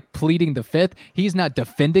not like pleading the fifth. He's not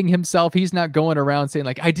defending himself. He's not going around saying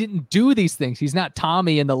like I didn't do these things. He's not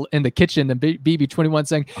Tommy in the kitchen and BB21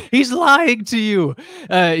 saying he's lying to you.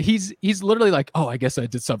 He's literally like, oh, I guess I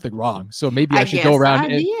did something wrong. So maybe I should go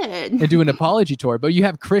around and do an apology tour. But you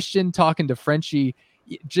have Christian talking to Frenchie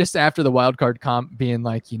just after the wild card comp being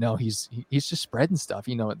like, you know, he's just spreading stuff,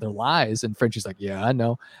 you know, they're lies. And Frenchie's like, yeah, I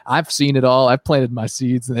know. I've seen it all. I've planted my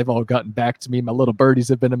seeds and they've all gotten back to me. My little birdies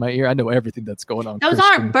have been in my ear. I know everything that's going on. Those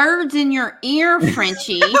aren't birds in your ear,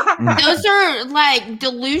 Frenchie. Those are like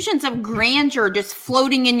delusions of grandeur just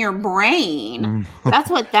floating in your brain. That's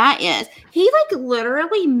what that is. He like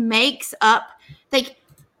literally makes up, like,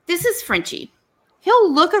 this is Frenchie.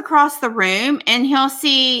 He'll look across the room and he'll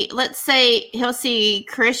see, let's say he'll see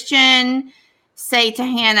Christian say to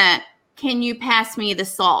Hannah, can you pass me the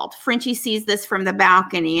salt? Frenchie sees this from the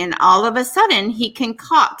balcony and all of a sudden he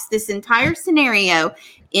concocts this entire scenario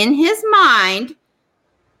in his mind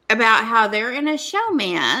about how they're in a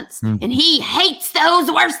showmance and he hates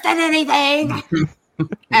those worse than anything.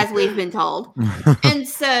 As we've been told. And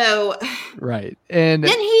so right. And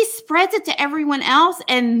then he spreads it to everyone else.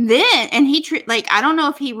 And he like, I don't know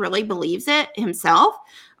if he really believes it himself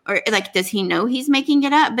or like, does he know he's making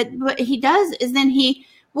it up? But what he does is then he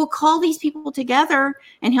will call these people together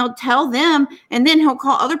and he'll tell them, and then he'll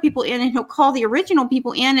call other people in and he'll call the original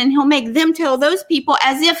people in and he'll make them tell those people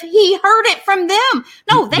as if he heard it from them.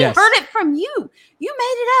 No, they heard it from you. You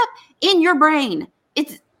made it up in your brain.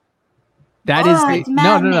 It's no.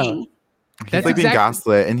 He's like being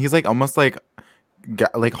gaslit, and he's like almost like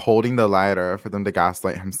holding the lighter for them to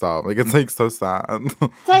gaslight himself. Like it's like so sad.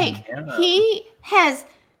 It's like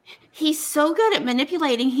he's so good at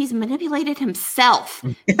manipulating. He's manipulated himself.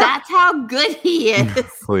 That's how good he is.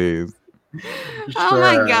 Please. Oh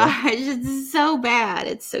my gosh, it's so bad.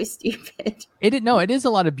 It's so stupid. It is a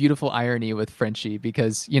lot of beautiful irony with Frenchie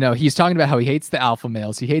because, you know, he's talking about how he hates the alpha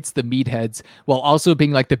males, he hates the meatheads, while also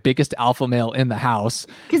being like the biggest alpha male in the house.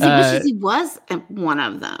 Because he wishes he was one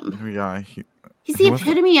of them. Yeah, he's the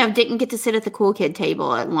epitome of didn't get to sit at the cool kid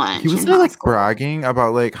table at lunch. He was like bragging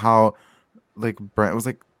about like how like Brent was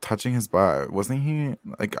like touching his butt, wasn't he?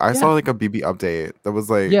 Like I saw like a BB update that was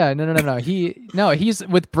like, yeah, no. He's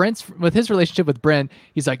with his relationship with Brent.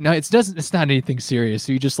 He's like, no, it's not anything serious.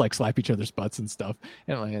 So you just like slap each other's butts and stuff.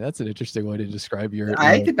 And I'm like, that's an interesting way to describe your.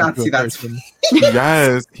 I did not see that.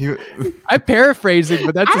 Yes, I'm paraphrasing,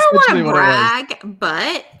 but that's essentially what brag, it was.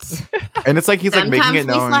 But and it's like he's like making it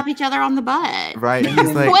known. We slap each other on the butt, right? And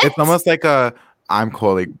he's like, it's almost like I'm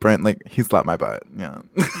cool, like Brent, like he slapped my butt. Yeah.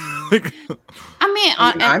 I mean,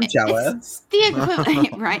 I'm jealous. It's the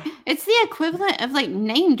equivalent, right? It's the equivalent of like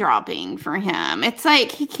name dropping for him. It's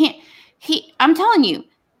like I'm telling you,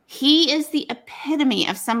 he is the epitome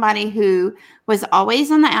of somebody who was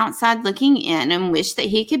always on the outside looking in and wished that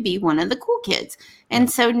he could be one of the cool kids. And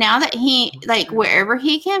so now that he, like, wherever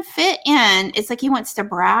he can fit in, it's like he wants to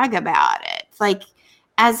brag about it. Like,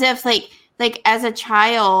 as if, like as a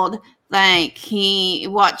child, like he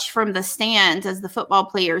watched from the stands as the football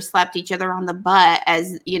players slapped each other on the butt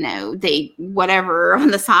as, you know, they, whatever,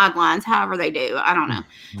 on the sidelines, however they do. I don't know.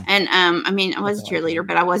 And, I mean, I was a cheerleader,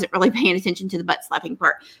 but I wasn't really paying attention to the butt slapping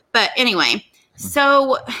part. But anyway,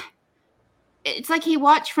 so it's like he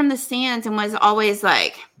watched from the stands and was always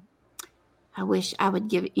like, I wish I would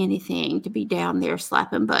give anything to be down there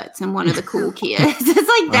slapping butts and one of the cool kids. It's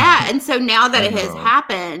like that. And so now that it has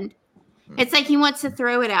happened, it's like he wants to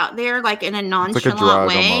throw it out there like in a nonchalant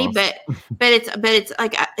way, but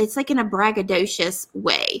it's like in a braggadocious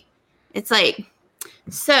way. It's like,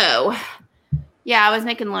 so yeah, I was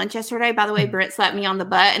making lunch yesterday. By the way, Brent slapped me on the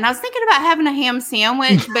butt, and I was thinking about having a ham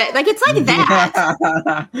sandwich, but like it's like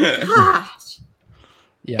that. Gosh.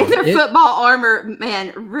 Yeah. And their football armor,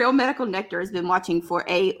 man, Real Medical Nectar has been watching for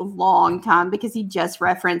a long time because he just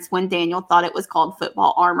referenced when Daniel thought it was called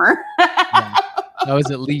football armor. Yeah. That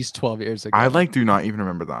was at least 12 years ago. I do not even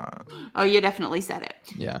remember that. Oh, you definitely said it.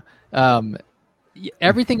 Yeah.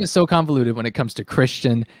 Everything is so convoluted when it comes to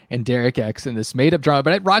Christian and Derek X and this made up drama.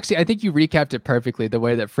 But Roxy, I think you recapped it perfectly, the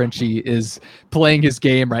way that Frenchie is playing his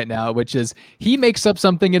game right now, which is he makes up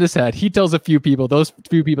something in his head. He tells a few people, those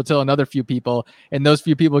few people tell another few people, and those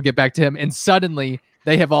few people get back to him. And suddenly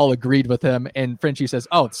they have all agreed with him. And Frenchie says,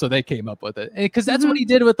 oh, so they came up with it. Because that's what he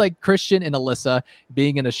did with like Christian and Alyssa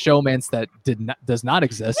being in a showmance that does not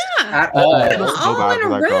exist. Yeah. All in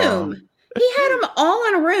a room. He had them all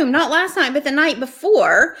in a room, not last night, but the night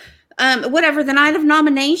before. whatever, the night of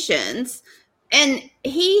nominations, and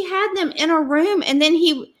he had them in a room, and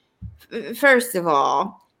then first of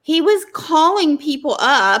all, he was calling people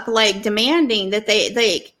up, like demanding that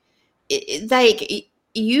they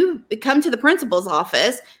you come to the principal's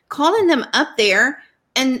office, calling them up there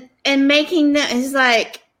and making them, he's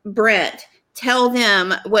like, Brent, tell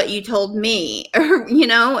them what you told me, or,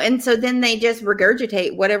 and so then they just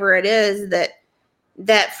regurgitate whatever it is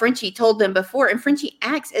that Frenchie told them before, and Frenchie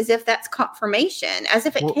acts as if that's confirmation, as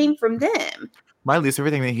if it came from them. My least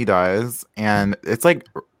favorite thing that he does, and it's like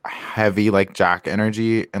heavy like Jack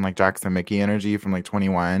energy and like Jackson and Mickey energy from like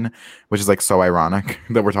 21, which is like so ironic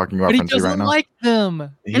that we're talking about Frenchie right now. Like them,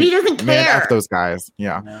 and he doesn't care. Man, F those guys.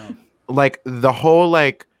 Yeah, no. Like the whole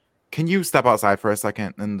like, can you step outside for a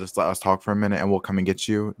second and just let us talk for a minute, and we'll come and get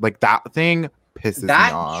you? Like that thing pisses me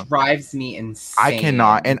off. That drives me insane. I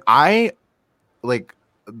cannot, and I like,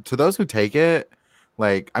 to those who take it,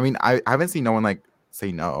 like, I mean, I haven't seen no one like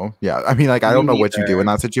say no. Yeah, I mean, like, I don't know what you do in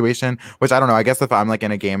that situation, which I don't know. I guess if I'm like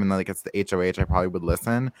in a game and like it's the HOH, I probably would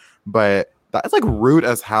listen, but that's like rude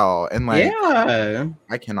as hell, and like, yeah,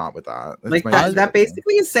 I cannot with that. It's like that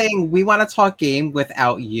basically is saying we want to talk game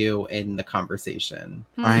without you in the conversation.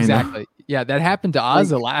 Exactly. Yeah, that happened to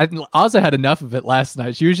Azza. Azza had enough of it last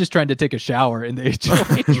night. She was just trying to take a shower in the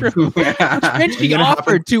HOH room. Which he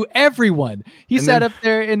offered to everyone. He sat up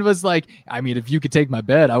there and was like, I mean, if you could take my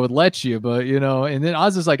bed, I would let you. But, and then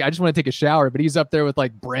Azza's like, I just want to take a shower. But he's up there with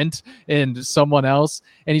like Brent and someone else.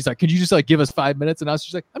 And he's like, could you just like give us 5 minutes? And I was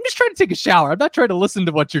just like, I'm just trying to take a shower. I'm not trying to listen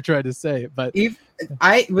to what you're trying to say. But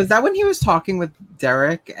was that when he was talking with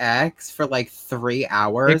Derek X for like 3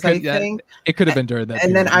 hours? I think it could have been during that.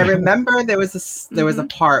 And then I remember there was a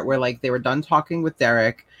part where like they were done talking with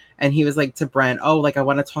Derek, and he was like to Brent, "Oh, like I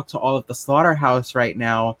want to talk to all of the slaughterhouse right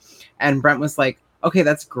now," and Brent was like, "Okay,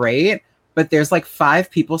 that's great, but there's like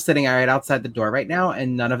 5 people sitting right outside the door right now,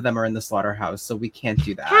 and none of them are in the slaughterhouse, so we can't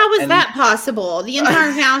do that." How is that possible? The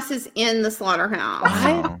entire house is in the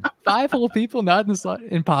slaughterhouse. 5 whole people not in the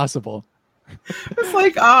slaughterhouse? Impossible. It's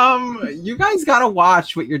like, you guys gotta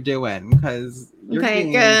watch what you're doing, because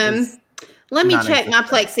let me check my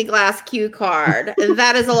plexiglass cue card.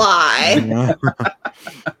 That is a lie.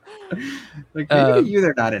 Like maybe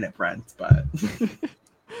they're not in it, Brent, but.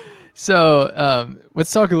 So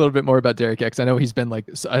let's talk a little bit more about Derek X. I know he's been like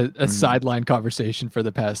a sideline conversation for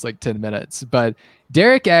the past like 10 minutes, but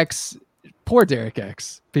Derek X, poor Derek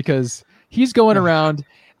X, because he's going around.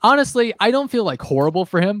 Honestly, I don't feel like horrible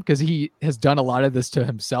for him, because he has done a lot of this to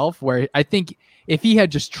himself, where I think if he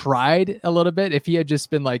had just tried a little bit, if he had just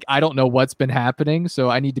been like, I don't know what's been happening, so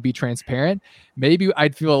I need to be transparent, maybe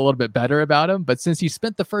I'd feel a little bit better about him. But since he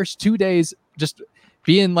spent the first 2 days just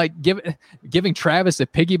being like giving Travis a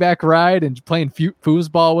piggyback ride and playing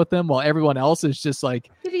foosball with him, while everyone else is just like,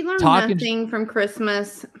 did he learn nothing from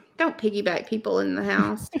Christmas? Don't piggyback people in the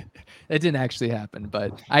house. It didn't actually happen,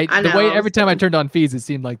 but the way every time I turned on feeds, it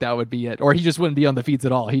seemed like that would be it. Or he just wouldn't be on the feeds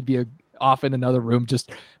at all. He'd be off in another room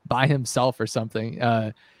just by himself or something.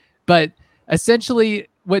 But essentially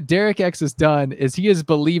what Derek X has done is he has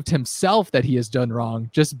believed himself that he has done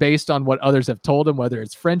wrong, just based on what others have told him, whether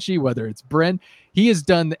it's Frenchie, whether it's Brent. He has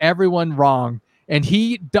done everyone wrong, and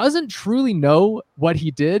he doesn't truly know what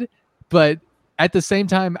he did, but at the same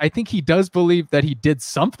time, I think he does believe that he did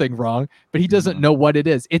something wrong, but he doesn't know what it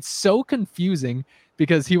is. It's so confusing,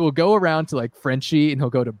 because he will go around to like Frenchie and he'll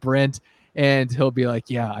go to Brent and he'll be like,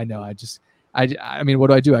 yeah, I know. I mean, what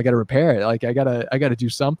do I do? I got to repair it. Like I gotta do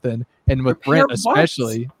something. And with repair Brent,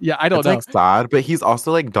 especially, yeah, I don't know. It's like sad, but he's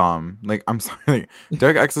also like dumb. Like, I'm sorry, like,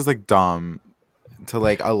 Derek X is like dumb to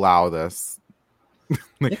like allow this.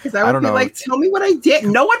 Like, because I would be like, tell me what I did.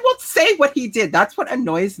 No one will say what he did. That's what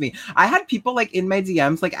annoys me. I had people like in my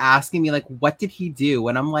DMs like asking me like, what did he do?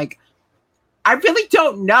 And I'm like, I really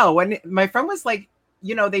don't know. And my friend was like,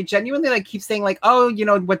 they genuinely like keep saying like, oh,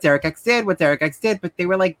 what Derek X did, but they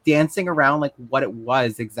were like dancing around like what it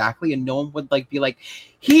was exactly, and no one would like be like,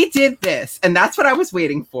 he did this. And that's what I was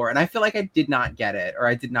waiting for. And I feel like I did not get it, or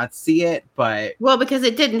I did not see it, but because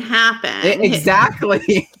it didn't happen.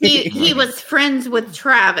 Exactly. He was friends with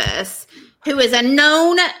Travis, who is a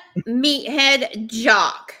known meathead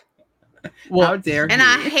jock. Well, how dare and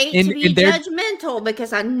I hate to be judgmental,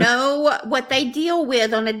 because I know what they deal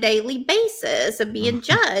with on a daily basis of being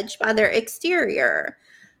judged by their exterior.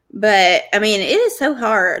 But I mean, it is so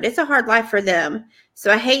hard. It's a hard life for them.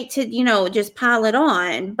 So I hate to, just pile it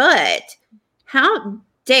on. But how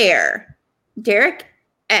dare Derek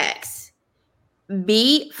X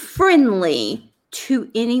be friendly to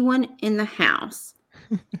anyone in the house?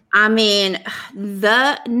 I mean,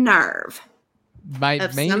 the nerve. My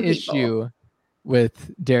main issue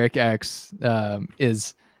with Derek X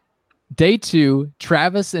is day 2,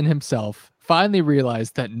 Travis and himself finally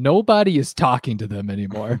realized that nobody is talking to them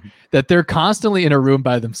anymore, that they're constantly in a room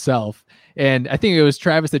by themselves. And I think it was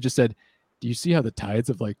Travis that just said, do you see how the tides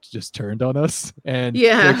have like just turned on us? And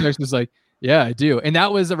Derek X was like, yeah, I do. And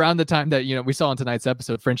that was around the time that, we saw in tonight's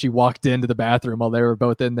episode, Frenchie walked into the bathroom while they were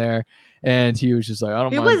both in there. And he was just like, I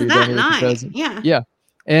don't mind. It was that night. Yeah.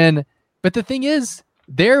 Yeah. But the thing is,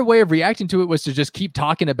 their way of reacting to it was to just keep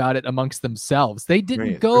talking about it amongst themselves. They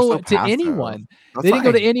didn't go to anyone. They didn't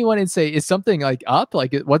go to anyone and say, is something like up?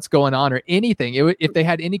 Like what's going on or anything? If they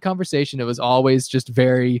had any conversation, it was always just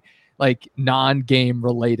very like non-game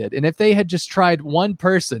related. And if they had just tried one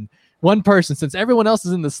person, since everyone else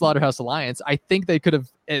is in the Slaughterhouse Alliance, I think they could have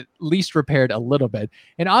at least repaired a little bit.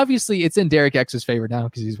 And obviously it's in Derek X's favor now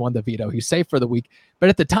because he's won the veto. He's safe for the week. But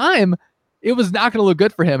at the time, it was not going to look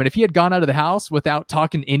good for him. And if he had gone out of the house without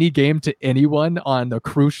talking any game to anyone on the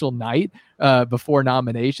crucial night before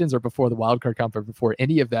nominations or before the wildcard conference, before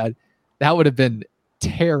any of that, that would have been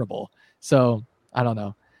terrible. So I don't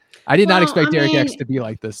know. I did not expect Derek X to be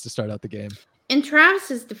like this to start out the game. In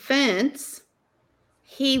Travis's defense,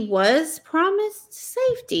 he was promised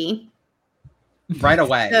safety. Right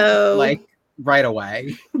away. So, right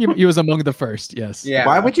away. He was among the first, yes. Yeah.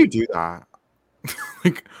 Why would you do that?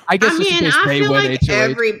 I guess just in case they win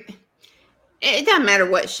HOH. It doesn't matter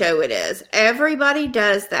what show it is. Everybody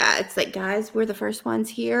does that. It's like, guys, we're the first ones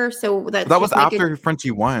here. So that was after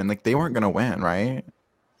Frenchie won. Like they weren't going to win, right?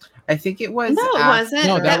 I think it was. No, it wasn't.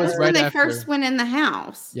 No, that was right when they after. first went in the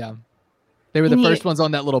house. Yeah. They were the first ones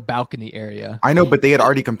on that little balcony area. I know, but they had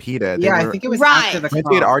already competed. I think it was after the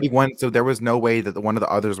Frenchie had already won, so there was no way that one of the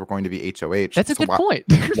others were going to be HOH. That's a good point.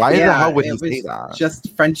 Why the hell would he say that?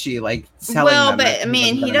 Just Frenchie, telling them. But I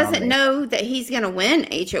mean, he doesn't know that he's going to win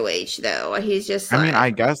HOH, though. He's just. I mean, I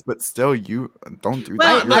guess, but still, you don't do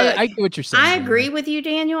that. Look, I get what you're saying. I agree with you,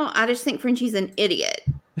 Daniel. I just think Frenchie's an idiot.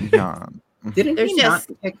 Yeah. Didn't he not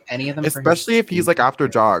pick any of them? Especially if he's after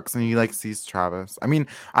jogs and he sees Travis. I mean,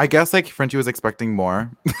 I guess Frenchie was expecting more.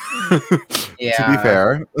 Yeah. To be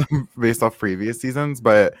fair, based off previous seasons,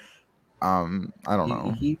 but I don't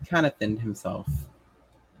know. He kind of thinned himself.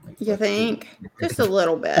 You think? Just a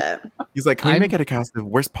little bit. He's like, can we make it a cast of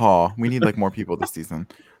where's Paul? We need more people this season.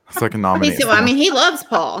 So I can nominate. I mean, he loves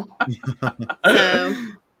Paul. So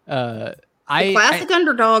classic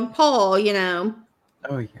underdog Paul, Oh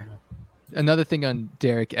yeah. Another thing on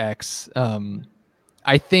Derek X,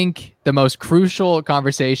 I think the most crucial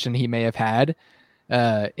conversation he may have had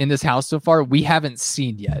in this house so far, we haven't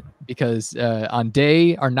seen yet because on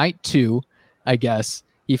night 2, I guess,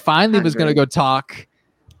 he finally was going to go talk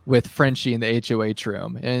with Frenchie in the HOH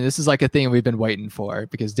room. And this is a thing we've been waiting for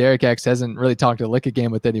because Derek X hasn't really talked a lick of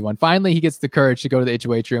game with anyone. Finally, he gets the courage to go to the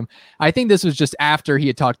HOH room. I think this was just after he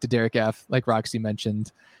had talked to Derek F, like Roxy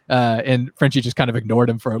mentioned. And Frenchie just kind of ignored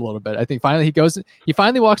him for a little bit. I think finally he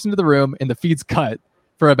finally walks into the room and the feed's cut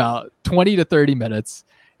for about 20 to 30 minutes.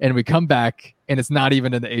 And we come back and it's not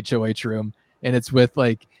even in the HOH room. And it's with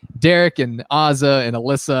Derek and Azah and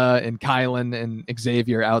Alyssa and Kylan and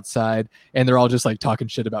Xavier outside. And they're all just talking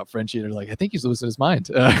shit about Frenchie. They're like, I think he's losing his mind.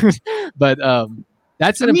 But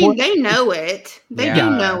that's important. They know it. They do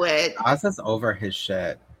know it. Azah's over his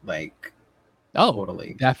shit.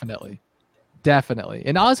 Totally. Definitely.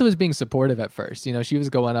 And Azah was being supportive at first. She was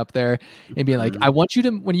going up there and being like, I want you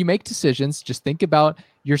to, when you make decisions, just think about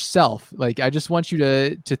yourself. I just want you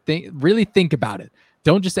to really think about it.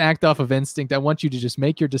 Don't just act off of instinct. I want you to just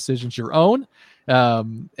make your decisions your own.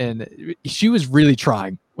 And she was really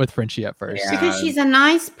trying with Frenchie at first. Yeah. Because she's a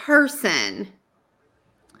nice person.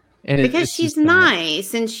 And because she's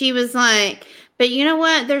nice. And she was like, but you know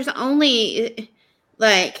what? There's only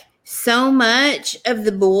so much of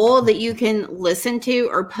the bull that you can listen to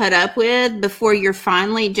or put up with before you're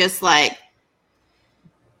finally just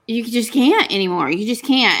you just can't anymore. You just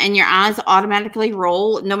can't. And your eyes automatically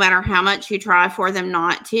roll no matter how much you try for them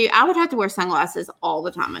not to. I would have to wear sunglasses all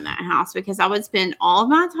the time in that house because I would spend all of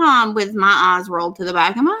my time with my eyes rolled to the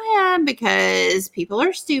back of my head because people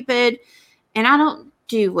are stupid and I don't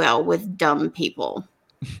do well with dumb people.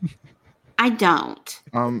 I don't.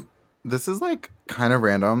 This is kind of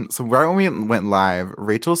random. So right when we went live,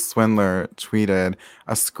 Rachel Swindler tweeted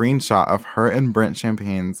a screenshot of her and Brent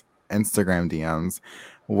Champagne's Instagram DMs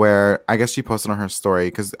where I guess she posted on her story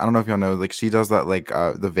because I don't know if y'all know, she does that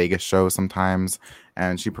the Vegas show sometimes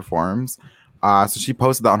and she performs. So she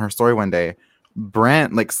posted that on her story one day.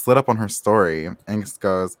 Brent slid up on her story and just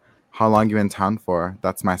goes, how long you in town for?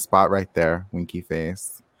 That's my spot right there, winky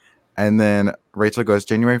face. And then Rachel goes,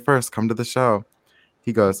 January 1st, come to the show.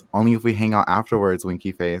 He goes, only if we hang out afterwards,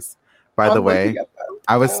 winky face. By the I'm way, looking at them.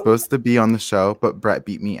 I was supposed to be on the show, but Brett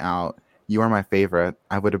beat me out. You are my favorite.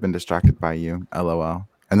 I would have been distracted by you. LOL.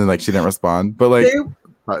 And then like she didn't respond. But like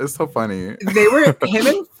that is so funny. They were him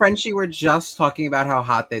and Frenchie were just talking about how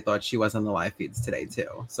hot they thought she was on the live feeds today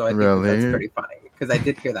too. So I think that that's Really? pretty funny because I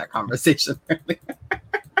did hear that conversation earlier.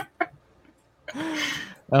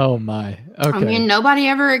 Oh my. Okay. I mean, nobody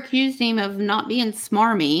ever accused him of not being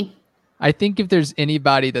smarmy. I think if there's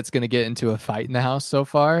anybody that's going to get into a fight in the house so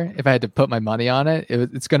far, if I had to put my money on it,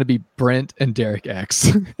 it's going to be Brent and Derek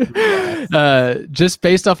X. Just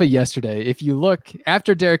based off of yesterday, if you look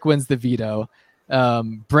after Derek wins the veto,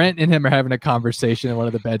 Brent and him are having a conversation in one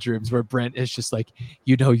of the bedrooms where Brent is just like,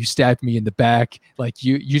 you stabbed me in the back. Like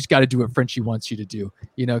you just got to do what Frenchie wants you to do,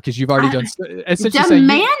 because you've already done essentially saying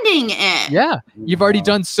Demanding it. yeah, you've already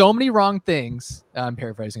done so many wrong things. I'm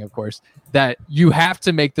paraphrasing, of course, that you have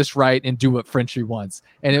to make this right and do what Frenchie wants.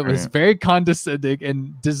 And it was very condescending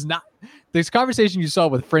and does not. This conversation you saw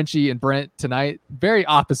with Frenchie and Brent tonight, very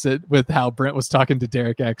opposite with how Brent was talking to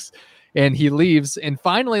Derek X. And he leaves. And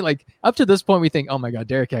finally, like up to this point, we think, oh my God,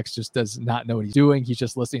 Derek X just does not know what he's doing. He's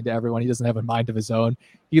just listening to everyone. He doesn't have a mind of his own.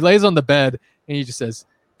 He lays on the bed and he just says,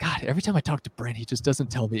 God, every time I talk to Brent, he just doesn't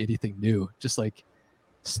tell me anything new. Just like,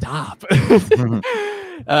 stop.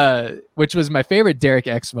 Which was my favorite Derek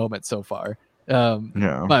X moment so far.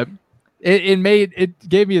 But it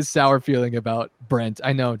gave me a sour feeling about Brent.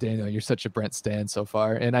 I know, Daniel, you're such a Brent stan so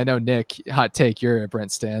far, and I know Nick, hot take, you're a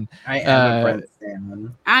Brent stan. I am a Brent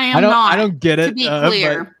stan. I don't get it.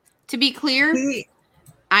 To be clear,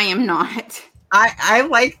 I am not. I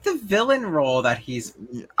like the villain role that he's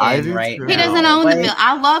in right now. He doesn't own the villain.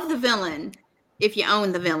 I love the villain. If you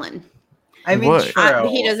own the villain. I mean, true.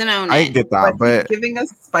 He doesn't own it. I get that, but he's giving us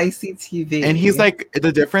spicy TV, and he's like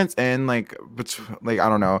the difference in like I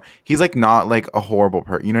don't know. He's like not like a horrible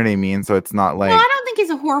person. You know what I mean? So it's not like. No, I don't think he's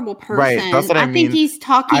a horrible person. Right, that's what I mean. think he's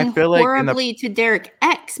talking like horribly to Derek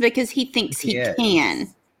X because he thinks he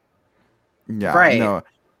can. Yeah, right. No.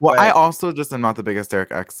 Well, I also just am not the biggest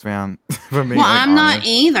Derek X fan. I'm not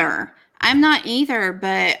either. I'm not either,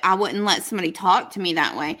 but I wouldn't let somebody talk to me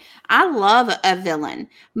that way. I love a villain,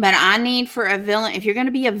 but I need for a villain. If you're going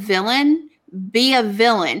to be a villain, be a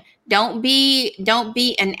villain. Don't be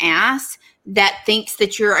an ass that thinks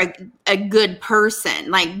that you're a good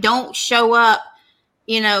person. Like, don't show up,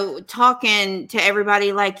 talking to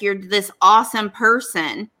everybody like you're this awesome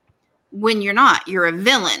person when you're not. You're a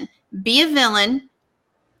villain. Be a villain.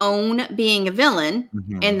 Own being a villain,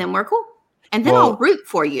 and then we're cool. And then I'll root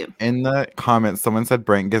for you. In the comments, someone said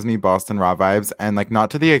Brent gives me Boston Rob vibes, and like not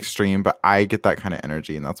to the extreme, but I get that kind of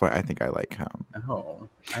energy, and that's why I think I like him. Oh,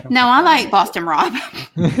 I like Boston Rob.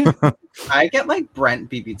 I get like Brent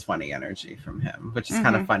BB20 energy from him, which is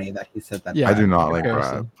kind of funny that he said that. Yeah, I do not like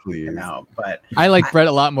Brent. Please, but I like Brett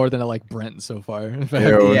a lot more than I like Brent so far.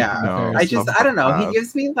 Yeah, I don't know. He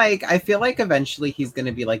gives me like I feel like eventually he's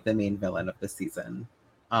gonna be like the main villain of the season.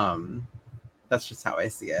 That's just how I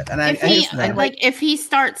see it. And if he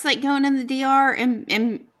starts like going in the DR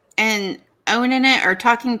and owning it or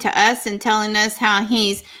talking to us and telling us how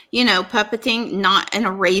he's, puppeting, not in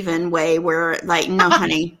a Raven way where like, no,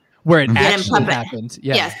 honey. Where it actually happened.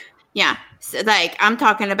 Yeah. Yes. Yeah. So like I'm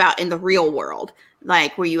talking about in the real world,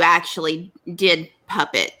 like where you actually did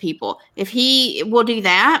puppet people. If he will do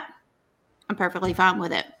that, I'm perfectly fine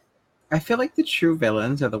with it. I feel like the true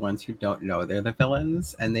villains are the ones who don't know they're the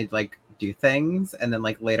villains and they like do things and then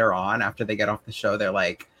like later on after they get off the show they're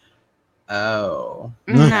like, oh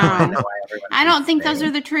no. I don't think those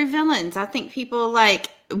are the true villains. I think people like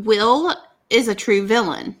Will is a true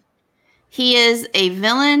villain. He is a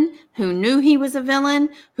villain who knew he was a villain,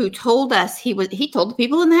 who told us he told the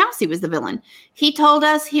people in the house he was the villain. He told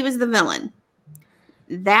us he was the villain.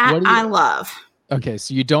 That I love. Okay,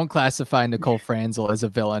 so you don't classify Nicole Franzel as a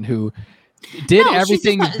villain who did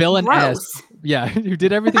everything villain-esque. Yeah, who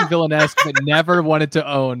did everything villain-esque, but never wanted to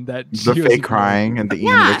own that. The fake crying and the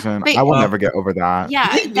Ian addiction. I will never get over that.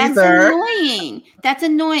 Yeah, that's annoying. That's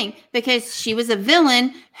annoying because she was a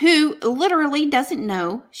villain who literally doesn't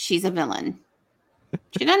know she's a villain.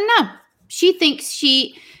 She doesn't know. She thinks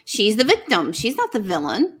she's the victim. She's not the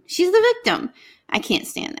villain. She's the victim. I can't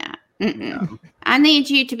stand that. No. I need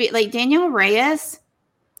you to be like Danielle Reyes.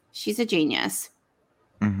 She's a genius.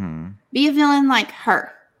 Mm-hmm. Be a villain like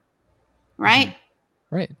her. Right?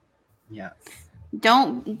 Mm-hmm. Right. Yes.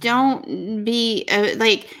 Don't be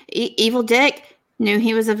like Evil Dick knew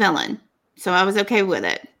he was a villain. So I was okay with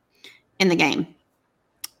it in the game.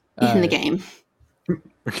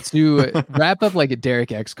 To wrap up like a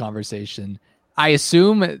Derek X conversation, I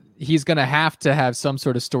assume he's going to have some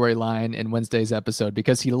sort of storyline in Wednesday's episode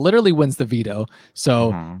because he literally wins the veto.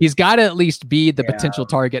 So he's got to at least be the potential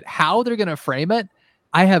target. How they're going to frame it,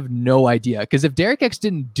 I have no idea. Because if Derek X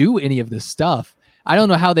didn't do any of this stuff, I don't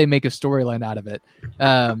know how they make a storyline out of it.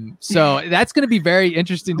 So that's going to be very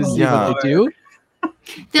interesting to see what they do.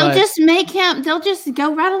 They'll just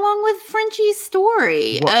go right along with Frenchie's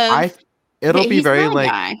story. Well, it'll be very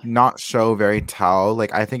guy. not show, very tell.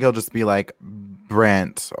 Like I think it'll just be like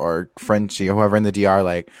Brent or Frenchie or whoever in the DR.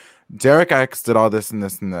 Like Derek X did all this and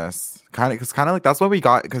this and this. Kind of like that's what we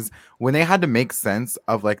got. Because when they had to make sense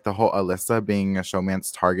of like the whole Alyssa being a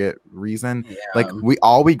showman's target reason, like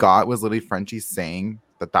we got was literally Frenchie saying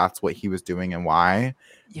that that's what he was doing and why.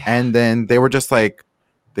 Yeah. And then they were just like,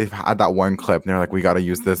 they've had that one clip and they're like, we got to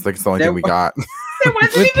use this. Like it's the only thing we got. There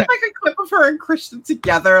wasn't even like a clip of her and Christian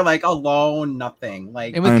together, like alone, nothing.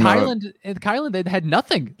 Like and with Kyland, they had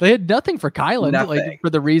nothing. They had nothing for Kyland, like for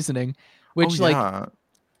the reasoning, which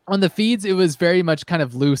on the feeds, it was very much kind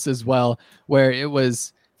of loose as well, where it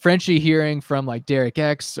was Frenchie hearing from like Derek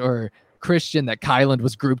X or Christian that Kyland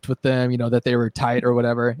was grouped with them, that they were tight or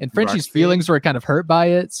whatever. And Frenchie's feelings were kind of hurt by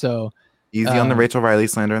it. So easy on the Rachel Riley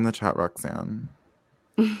slander in the chat, Roxanne.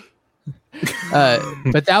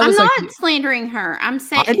 But that was I'm not slandering her. I'm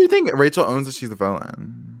saying I do think Rachel owns that she's a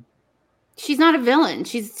villain. She's not a villain.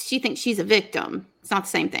 She thinks she's a victim. It's not the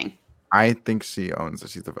same thing. I think she owns that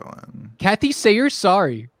she's a villain. Kathy, say you're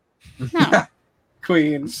sorry. No.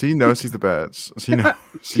 Queen. She knows she's a bitch.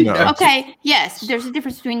 She knows. Okay, yes. There's a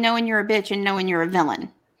difference between knowing you're a bitch and knowing you're a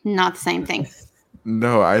villain. Not the same thing.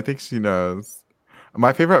 No, I think she knows.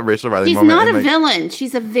 My favorite Rachel Riley She's moment. She's not a villain.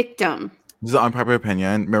 She's a victim. This is an unpopular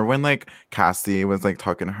opinion. Remember when like Cassie was like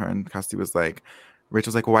talking to her and Cassie was like,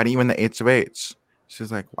 Rachel's like, well, why didn't you win the HOH? She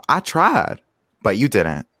was like, well, I tried, but you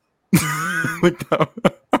didn't. Like, no.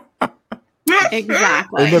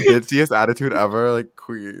 Exactly. In the bitchiest attitude ever, like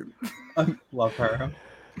queen. I love her.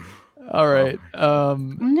 All right.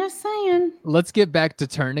 I'm just saying. Let's get back to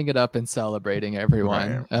turning it up and celebrating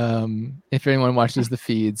everyone. Right. If anyone watches the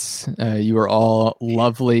feeds, you are all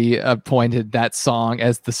lovely appointed that song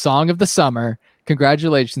as the song of the summer.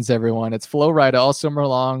 Congratulations, everyone. It's Flo Rida all summer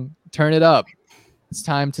long. Turn it up. It's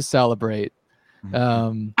time to celebrate.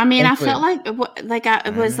 I felt like I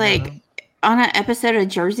was like on an episode of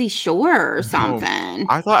Jersey Shore or something.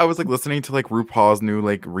 I thought I was like listening to like RuPaul's new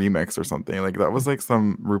like remix or something. Like that was like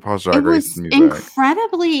some RuPaul's Drag Race music.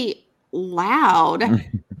 Incredibly loud.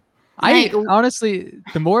 I honestly,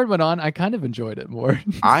 the more it went on, I kind of enjoyed it more.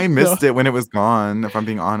 I missed it when it was gone, if I'm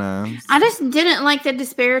being honest. I just didn't like the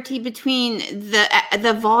disparity between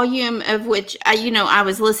the volume of which I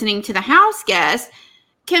was listening to the house guest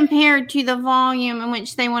compared to the volume in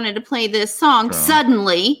which they wanted to play this song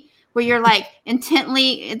suddenly. Where you're like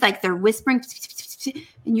intently, like they're whispering,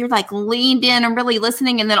 and you're like leaned in and really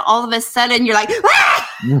listening, and then all of a sudden you're like, ah!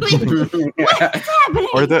 What's happening?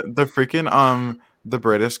 Or the freaking the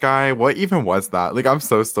British guy. What even was that? Like I'm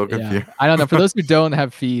still confused. Yeah. I don't know. For those who don't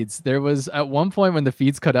have feeds, there was at one point when the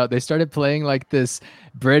feeds cut out, they started playing like this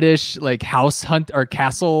British like house hunt or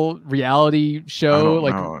castle reality show,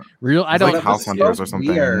 I don't know, House Hunters or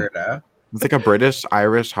something. Weird. It's like a British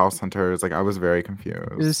Irish house hunters. Like I was very confused.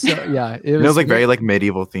 It was like very like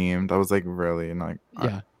medieval themed. I was like really like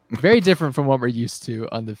very different from what we're used to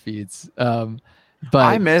on the feeds. But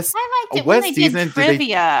I liked it when they did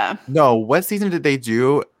trivia. What season did they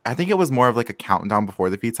do? I think it was more of like a countdown before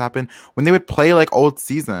the feeds happened when they would play like old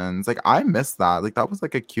seasons. Like I missed that. Like that was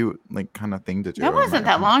like a cute like kind of thing to do. That wasn't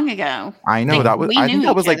that long ago. I know I think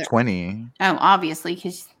that was like 20. Oh, obviously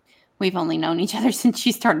because we've only known each other since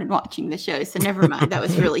she started watching the show, so never mind. That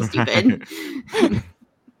was really stupid.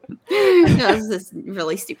 That was this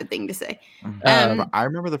really stupid thing to say. I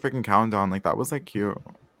remember the freaking countdown. Like that was like cute.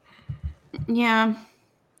 Yeah,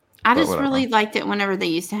 I just really liked it whenever they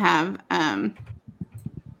used to have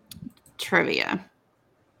trivia.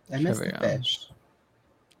 I miss the fish.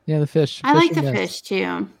 Yeah, the fish. I like the fish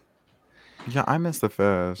too. Yeah, I miss the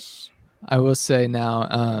fish. I will say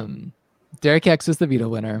now, Derek X is the veto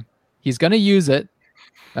winner. He's going to use it.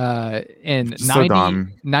 And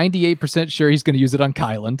 98% sure he's going to use it on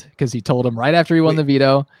Kyland because he told him right after he won the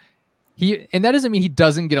veto. And that doesn't mean he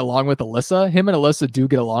doesn't get along with Alyssa. Him and Alyssa do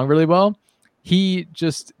get along really well. He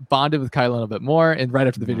just bonded with Kyland a little bit more. And right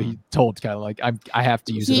after the video, he told Kyland, like, I have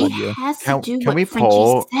to use it on you. Can we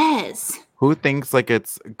poll who thinks like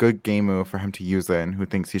it's a good game move for him to use it and who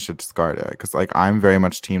thinks he should discard it? Because like I'm very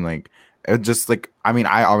much team like it just like I mean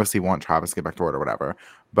I obviously want Travis to get back to order or whatever.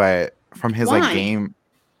 But from his like game,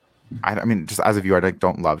 I mean, just as a viewer, I like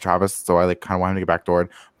don't love Travis, so I like kind of want him to get backdoored.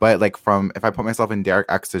 But like if I put myself in Derek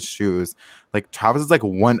X's shoes, like Travis is like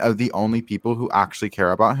one of the only people who actually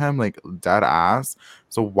care about him, like dead ass.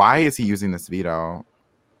 So why is he using this veto?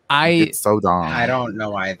 It's so dumb. I don't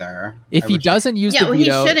know either. If he doesn't use the veto, he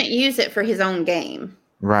shouldn't use it for his own game.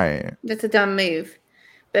 Right. That's a dumb move.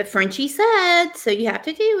 But Frenchie said, so you have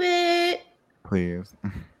to do it. Please.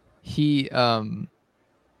 He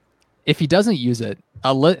if he doesn't use it,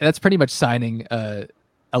 that's pretty much signing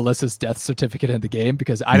Alyssa's death certificate in the game,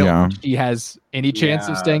 because I don't think he has any chance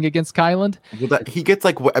of staying against Kyland. Well, he gets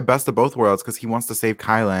like a best of both worlds because he wants to save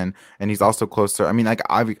Kylan and he's also closer. I mean, like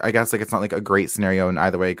I guess like it's not like a great scenario in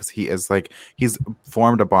either way because he is like he's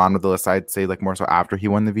formed a bond with Alyssa. I'd say like more so after he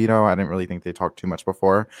won the veto. I didn't really think they talked too much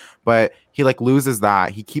before, but he like loses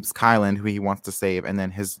that. He keeps Kylan, who he wants to save, and then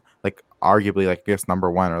his like arguably like I guess number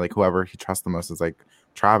one or like whoever he trusts the most is like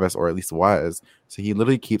Travis, or at least was. So he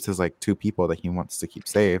literally keeps his like two people that he wants to keep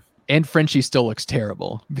safe. And Frenchie still looks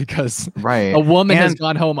terrible because right. a woman has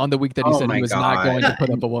gone home on the week that he said he was not going to put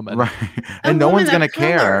up a woman. Right. And no one's going to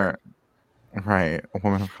care. Right. A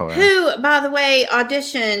woman of color. Who, by the way,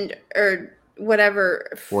 auditioned or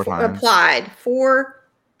whatever, applied 4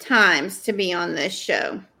 times to be on this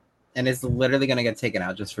show. And is literally going to get taken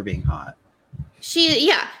out just for being hot.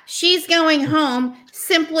 She's going home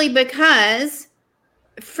simply because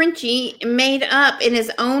Frenchie made up in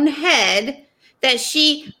his own head that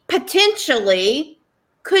she potentially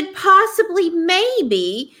could possibly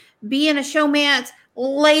maybe be in a showmance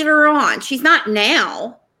later on. She's not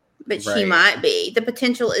now, but she might be. The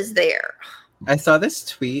potential is there. I saw this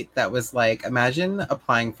tweet that was like, imagine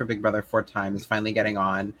applying for Big Brother 4 times, finally getting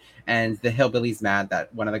on, and the hillbilly's mad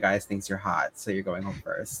that one of the guys thinks you're hot, so you're going home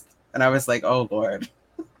first. And I was like, oh, Lord.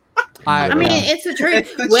 I mean, it's the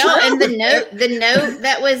truth. And the note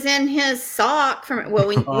that was in his sock from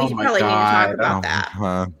we should probably need to talk about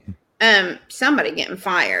that. Somebody getting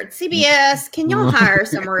fired. CBS, can y'all hire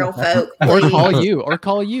some real folk? Or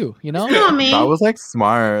call you, you know? I mean, that was like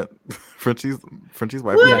smart. Frenchie's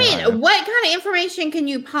wife. Well, I mean, what kind of information can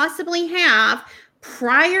you possibly have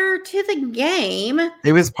prior to the game?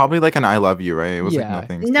 It was probably like an I love you, right? It was like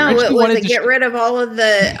nothing. No, it was to get rid of all of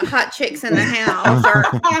the hot chicks in the house,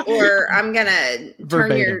 or I'm gonna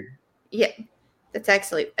turn your that's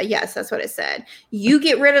actually yes, that's what it said. You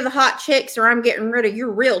get rid of the hot chicks, or I'm getting rid of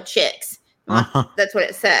your real chicks. That's what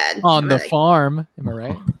it said. On the farm, am I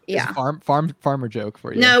right? Yeah. Farmer joke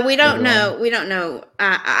for you. No, we don't know. We don't know.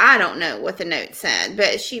 I don't know what the note said,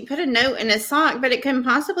 but she put a note in his sock, but it couldn't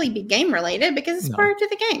possibly be game related because it's prior to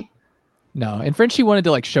the game. No, and Frenchie wanted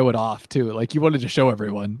to like show it off too. Like he wanted to show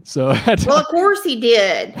everyone. So well, of course he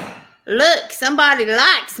did. Look, somebody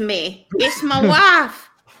likes me. It's my wife.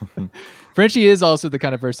 Frenchie is also the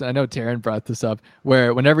kind of person, I know Taryn brought this up,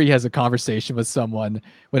 where whenever he has a conversation with someone,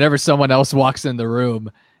 whenever someone else walks in the room,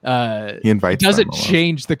 he invites doesn't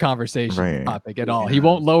change the conversation topic at all. He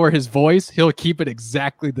won't lower his voice. He'll keep it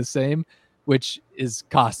exactly the same, which is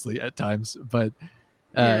costly at times. But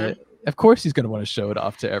of course he's going to want to show it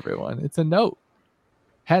off to everyone. It's a note.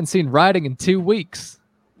 Hadn't seen writing in 2 weeks.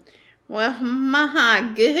 Well,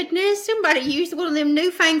 my goodness, somebody used one of them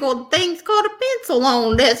newfangled things called a pencil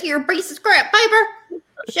on this here piece of scrap paper.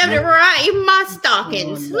 Shoved it right in my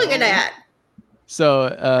stockings. Oh, no. Look at that. So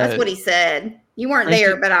that's what he said. You weren't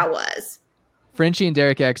there, but I was. Frenchie and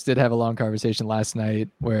Derek X did have a long conversation last night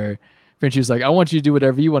where Frenchie was like, I want you to do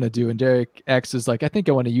whatever you want to do. And Derek X is like, I think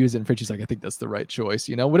I want to use it. And Frenchie's like, I think that's the right choice,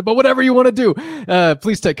 you know, but whatever you want to do.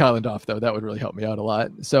 Please take Kyland off, though. That would really help me out a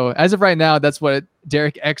lot. So as of right now, that's what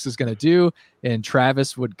Derek X is going to do. And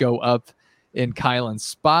Travis would go up in Kyland's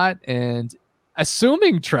spot. And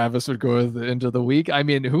assuming Travis would go at the end of the week, I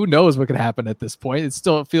mean, who knows what could happen at this point? It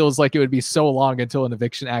still feels like it would be so long until an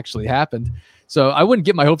eviction actually happened. So I wouldn't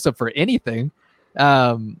get my hopes up for anything.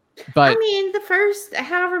 But I mean, the first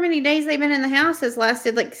however many days they've been in the house has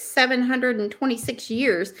lasted like 726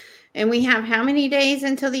 years. And we have how many days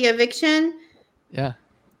until the eviction? Yeah.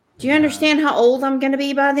 Do you understand how old I'm going to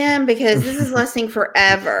be by then? Because this is lasting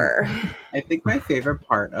forever. I think my favorite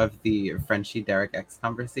part of the Frenchie Derek X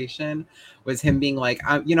conversation was him being like,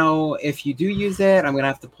 you know, if you do use it, I'm going to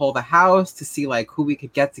have to pull the house to see like who we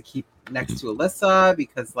could get to keep next to Alyssa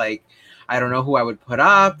because like, I don't know who I would put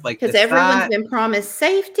up. Like, because everyone's been promised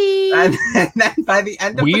safety. And then by the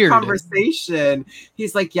end of the conversation,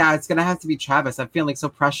 he's like, yeah, it's going to have to be Travis. I'm feeling so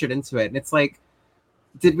pressured into it. And it's like,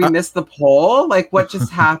 did we miss the poll? Like, what just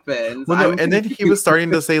happened? Well, no, and then he was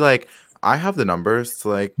starting to say, like, I have the numbers to,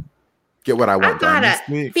 like, get what I want done this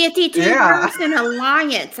week. 52%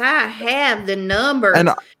 alliance. I have the numbers.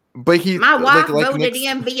 But my wife voted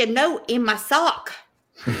in via note in my sock.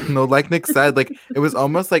 No, like Nick said, like it was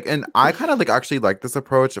almost like, and I kind of like actually like this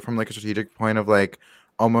approach from like a strategic point of like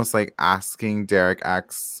almost like asking Derek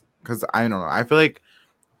X, because I don't know, I feel like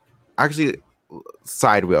actually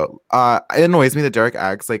side wheel. It annoys me that Derek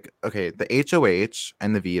X, like, okay, the HOH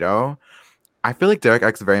and the veto. I feel like Derek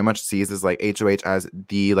X very much sees as like HOH as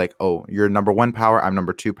the like, oh, you're number one power, I'm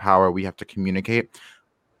number two power. We have to communicate.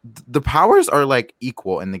 The powers are like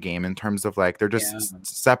equal in the game in terms of like they're just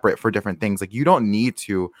separate for different things. Like you don't need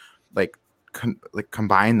to like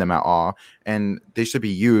combine them at all, and they should be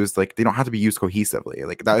used like they don't have to be used cohesively.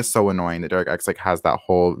 Like that is so annoying that Derek X like has that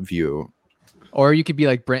whole view. Or you could be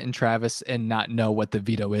like Brent and Travis and not know what the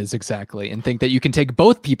veto is exactly and think that you can take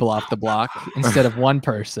both people off the block instead of one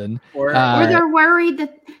person. Or they're worried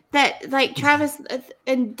that like Travis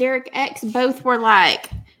and Derek X both were like,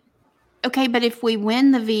 okay, but if we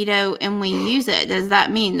win the veto and we use it, does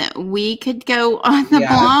that mean that we could go on the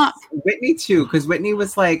block? Whitney too, because Whitney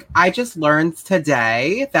was like, I just learned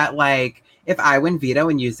today that like if I win veto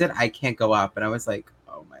and use it, I can't go up. And I was like,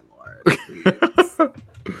 oh my Lord.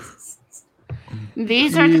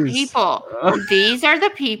 These are the people. These are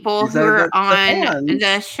the people who are on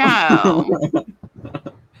the show.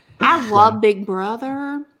 I love Big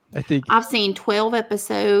Brother. I think I've seen 12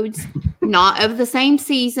 episodes, not of the same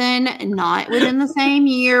season, not within the same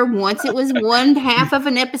year. Once it was one half of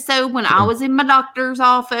an episode when I was in my doctor's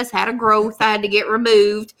office, had a growth, I had to get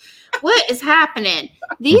removed. What is happening?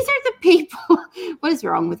 These are the people. What is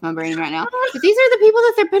wrong with my brain right now? But these are the people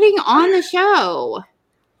that they're putting on the show.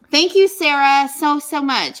 Thank you, Sarah, so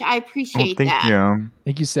much. I appreciate that. Thank you.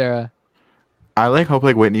 Thank you, Sarah. I like hope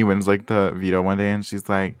like Whitney wins like the veto one day and she's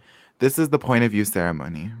like, this is the point of view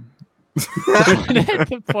ceremony.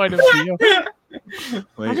 The point of view.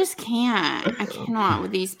 I just can't. I cannot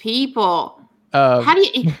with these people. Don't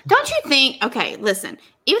you think, okay, listen,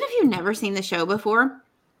 even if you've never seen the show before,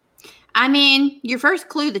 I mean, your first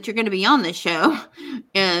clue that you're going to be on this show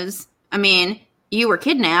is, I mean, you were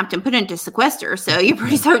kidnapped and put into sequester, so you're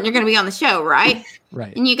pretty certain you're going to be on the show, right?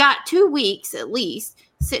 Right. And you got 2 weeks at least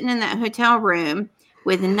sitting in that hotel room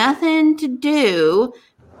with nothing to do.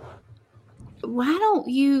 Why don't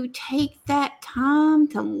you take that time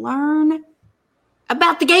to learn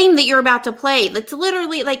about the game that you're about to play? That's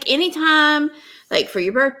literally like anytime, like for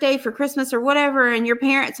your birthday, for Christmas or whatever, and your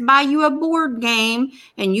parents buy you a board game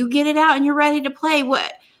and you get it out and you're ready to play.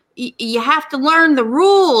 What you have to learn the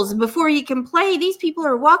rules before you can play. These people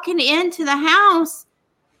are walking into the house.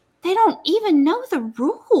 They don't even know the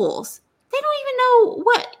rules. They don't even know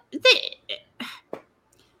what they.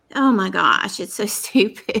 Oh my gosh, it's so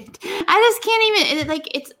stupid. I just can't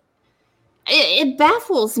even, it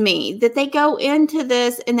baffles me that they go into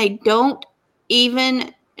this and they don't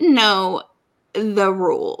even know the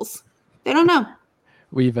rules. They don't know.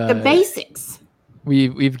 The basics.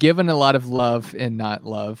 We've given a lot of love and not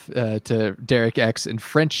love to Derek X and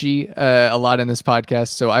Frenchie a lot in this podcast.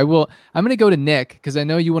 So I'm going to go to Nick because I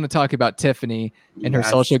know you want to talk about Tiffany and her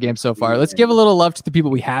social game so far. Let's give a little love to the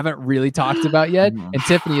people we haven't really talked about yet, and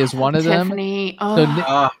Tiffany is one of them. Tiffany,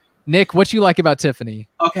 so Nick, what you like about Tiffany?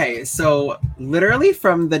 Okay, so literally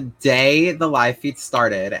from the day the live feed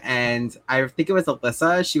started, and I think it was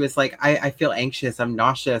Alyssa, she was like, I feel anxious, I'm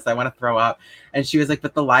nauseous, I want to throw up. And she was like,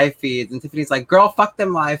 but the live feeds. And Tiffany's like, girl, fuck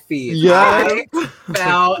them live feeds. Yeah. I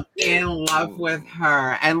fell in love with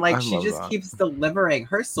her. And like, she just keeps delivering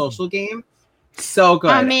her social game. So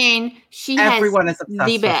good. I mean, everyone is obsessed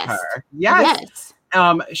the best. with her. Yes.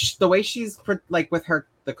 The way she's like with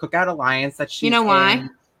the Cookout Alliance that she's You know why? in.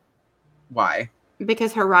 Why?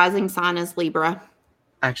 Because her rising sign is Libra.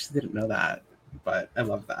 I actually didn't know that, but I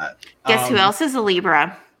love that. Guess who else is a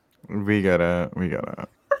Libra? We gotta.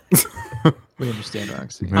 We understand,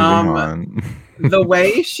 Roxy. Moving on. The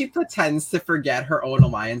way she pretends to forget her own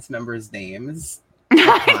alliance members' names.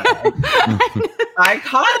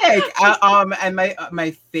 Iconic. And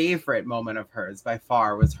my favorite moment of hers by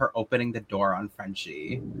far was her opening the door on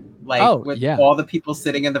Frenchie, like all the people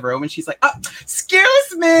sitting in the room, and she's like, "Oh,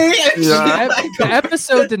 excuse me." The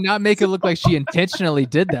episode did not make it look like she intentionally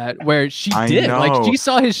did that. Where she did, like she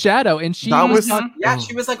saw his shadow, and she was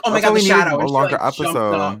she was like, "Oh my god, the shadow!" A longer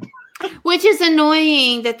episode. Which is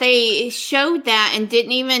annoying that they showed that and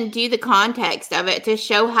didn't even do the context of it to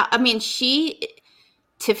show how. I mean,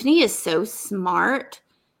 Tiffany is so smart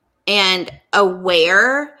and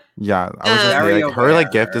aware. Yeah, I was just like, her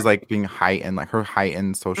like gift is like being heightened, like her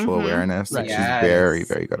heightened social awareness. Right. She's very,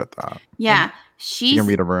 very good at that. Yeah, she can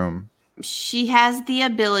read a room. She has the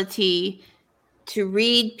ability to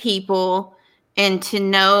read people and to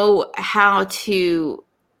know how to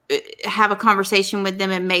have a conversation with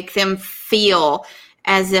them and make them feel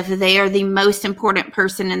as if they are the most important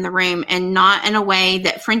person in the room, and not in a way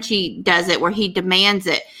that Frenchie does it where he demands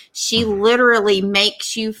it. She literally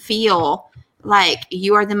makes you feel like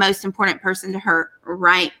you are the most important person to her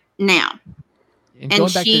right now.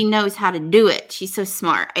 And she knows how to do it. She's so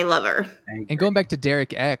smart. I love her. And going back to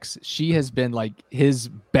Derek X, she has been like his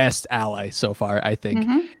best ally so far, I think.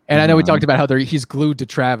 Mm-hmm. And I know we talked about how he's glued to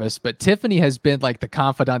Travis, but Tiffany has been like the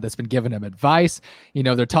confidant that's been giving him advice. You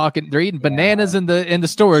know, they're eating bananas in the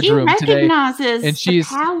storage room today. She recognizes the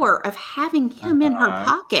power of having him in her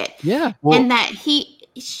pocket. Yeah. Well, and that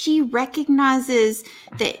she recognizes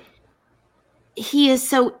that he is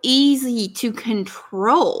so easy to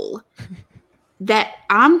control that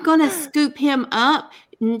I'm going to scoop him up.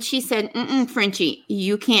 And she said, Frenchie,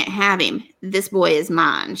 you can't have him. This boy is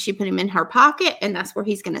mine. She put him in her pocket, and that's where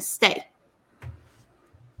he's going to stay.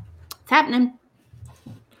 It's happening.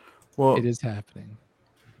 Well, it is happening.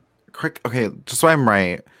 Okay, just so I'm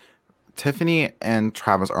right, Tiffany and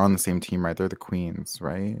Travis are on the same team, right? They're the queens,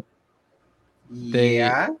 right?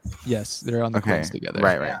 Yes, they're on the queens together.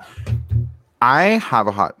 Right. Yeah. I have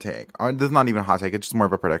a hot take. This is not even a hot take. It's just more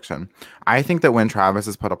of a prediction. I think that when Travis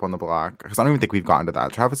is put up on the block, because I don't even think we've gotten to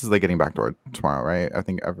that. Travis is like getting backdoored tomorrow, right? I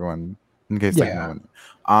think everyone, in case like no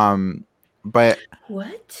one. But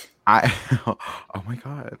what? Oh my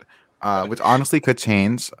god. Which honestly could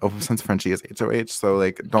change since Frenchie is HOH. So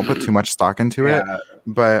like, don't put too much stock into it.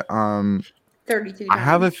 But 32. I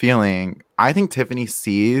have a feeling. I think Tiffany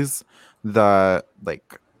sees the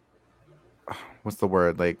like. What's the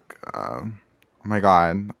word like? Oh my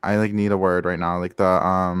god, I like need a word right now. Like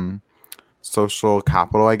the social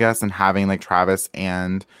capital, I guess, and having like Travis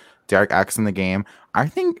and Derek X in the game. I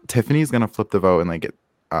think Tiffany's gonna flip the vote and like get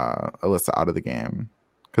Alyssa out of the game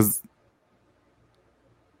because.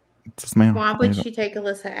 Why would she take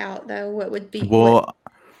Alyssa out though? What would be? Well,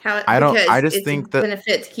 I don't. I just it's think a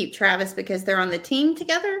benefit to keep Travis because they're on the team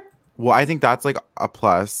together. Well, I think that's like a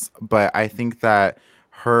plus, but I think that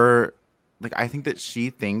her. Like, I think that she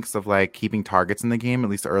thinks of like keeping targets in the game, at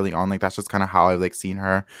least early on. Like, that's just kind of how I've like seen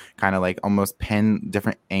her kind of like almost pin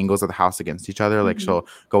different angles of the house against each other. Like, she'll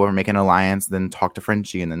go over, make an alliance, then talk to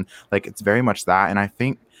Frenchie, and then like it's very much that. And I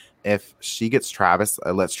think if she gets Travis,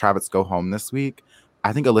 lets Travis go home this week,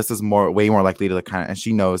 I think Alyssa's way more likely to like kind of, and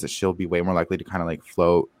she knows that she'll be way more likely to kind of like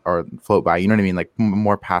float by. You know what I mean? Like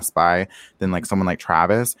more pass by than like someone like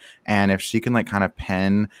Travis. And if she can like kind of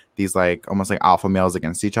pin these like almost like alpha males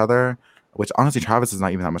against each other. Which honestly, Travis is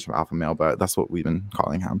not even that much of an alpha male, but that's what we've been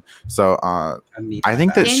calling him. So I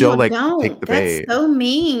think that she'll like take the bait. That's so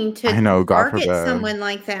mean to target someone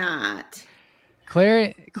like that.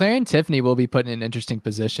 Claire and Tiffany will be put in an interesting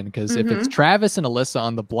position because if it's Travis and Alyssa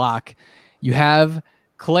on the block, you have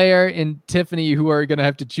Claire and Tiffany who are going to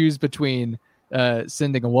have to choose between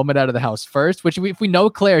sending a woman out of the house first, which if we know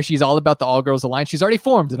Claire, she's all about the all girls alliance. She's already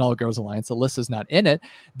formed an all girls alliance. Alyssa's not in it,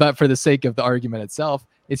 but for the sake of the argument itself,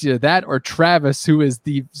 it's either that or Travis, who is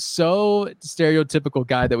the so stereotypical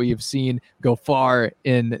guy that we have seen go far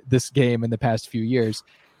in this game in the past few years.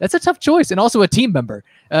 That's a tough choice, and also a team member.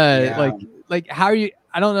 Like how are you?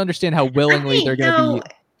 I don't understand how willingly they're going to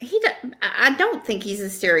be. I don't think he's a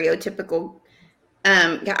stereotypical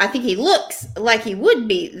guy. I think he looks like he would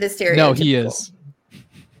be the stereotypical. No, he is.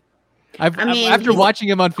 After watching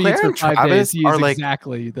him on feeds for 5 days, he is like,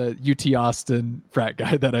 exactly the UT Austin frat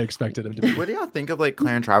guy that I expected him to be. What do y'all think of like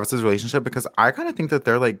Claire and Travis's relationship? Because I kind of think that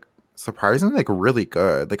they're like surprisingly like really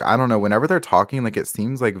good. Like I don't know, whenever they're talking, like it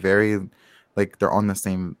seems like very like they're on the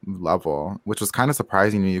same level, which was kind of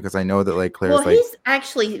surprising to you because I know that like Claire's he's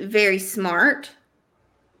actually very smart.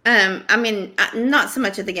 I mean, not so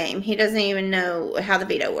much of the game. He doesn't even know how the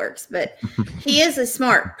veto works, but he is a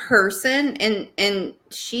smart person, and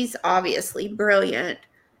she's obviously brilliant.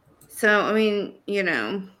 So, I mean, you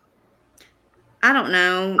know, I don't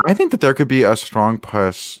know. I think that there could be a strong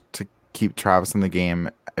push to keep Travis in the game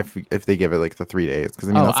if they give it like the 3 days. Because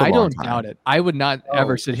I mean, that's a long time. Doubt it. I would not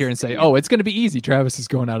ever sit here and say, "Oh, it's going to be easy. Travis is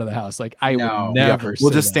going out of the house." Like I would never. Yeah. Well,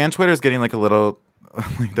 just Stan Twitter is getting like a little.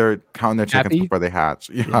 Like they're counting their chickens before they hatch.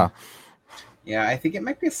 Yeah, I think it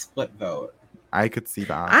might be a split vote. I could see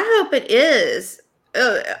that. I hope it is.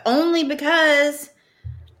 Only because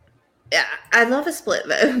I love a split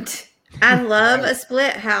vote. I love a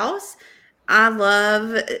split house. I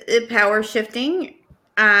love power shifting.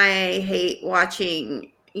 I hate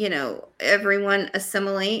watching, everyone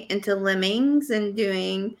assimilate into lemmings and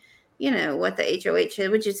doing, what the HOH is,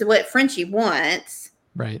 which is what Frenchie wants.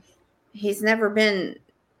 Right. He's never been.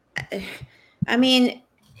 I mean,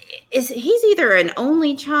 he's either an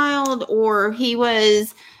only child or he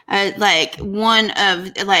was like one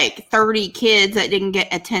of like 30 kids that didn't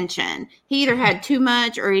get attention. He either had too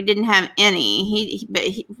much or he didn't have any. But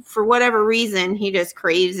for whatever reason, he just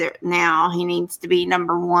craves it now. He needs to be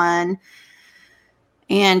number one.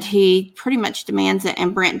 And he pretty much demands it,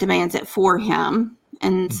 and Brent demands it for him.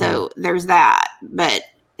 And so there's that. But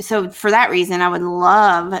so for that reason, I would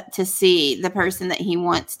love to see the person that he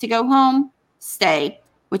wants to go home stay,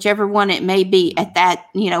 whichever one it may be at that,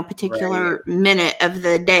 particular minute of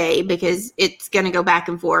the day, because it's going to go back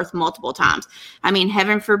and forth multiple times. I mean,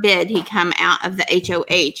 heaven forbid he come out of the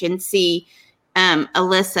HOH and see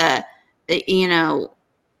Alyssa,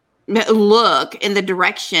 look in the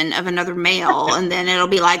direction of another male, and then it'll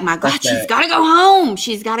be like, my God, she's got to go home.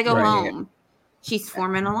 She's got to go home. She's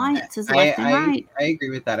forming alliances left and right. I agree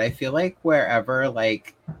with that. I feel like wherever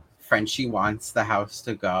like Frenchie wants the house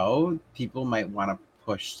to go, people might want to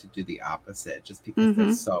push to do the opposite, just because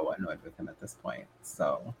they're so annoyed with him at this point.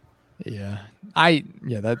 So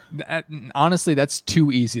that honestly, that's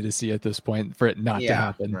too easy to see at this point for it not to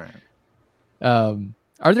happen. Right.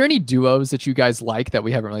 Are there any duos that you guys like that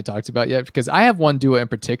we haven't really talked about yet? Because I have one duo in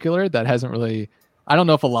particular that hasn't really. I don't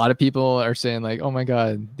know if a lot of people are saying like, "Oh my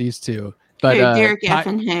God, these two." But Derek F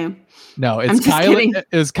and who? No, it's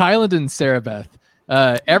Kyland and Sarah Beth.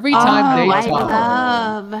 Every time they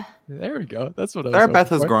talk, there we go. That's what I was Sarah Beth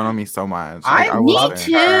for. has grown on me so much. Me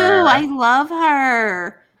too. I love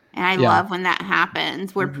her, and I love when that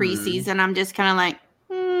happens. Where preseason, I'm just kind of like,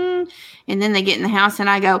 and then they get in the house, and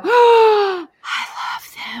I go, oh, I love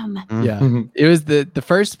them. Yeah, it was the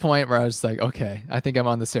first point where I was like, okay, I think I'm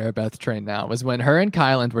on the Sarah Beth train now. Was when her and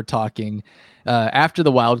Kyland were talking after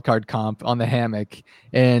the wild card comp on the hammock,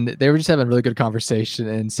 and they were just having a really good conversation,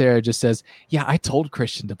 and Sarah just says, yeah, I told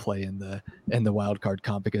Christian to play in the wild card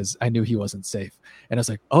comp because I knew he wasn't safe. And I was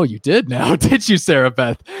like, oh, you did now, did you, Sarah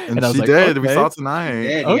Beth? And I was she like, did. okay. We saw it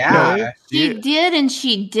tonight. Yeah, she did, and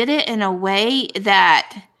she did it in a way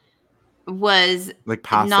that was like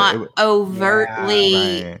passive. Not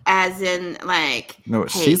overtly as in like, no, hey,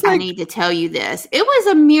 she's I like, need to tell you this. It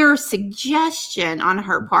was a mere suggestion on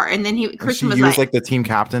her part, and then Christian was used like the team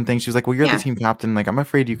captain thing. She was like, well, you're the team captain, like I'm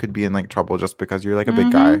afraid you could be in like trouble just because you're like a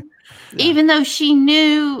big guy, even though she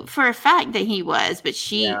knew for a fact that he was. But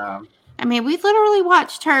I mean, we literally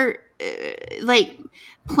watched her like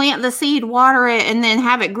plant the seed, water it, and then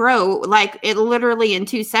have it grow like it literally in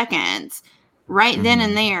 2 seconds. Right then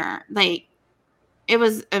and there, like it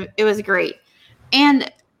was great. And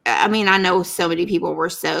I mean, I know so many people were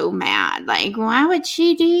so mad, like, why would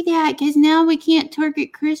she do that? Because now we can't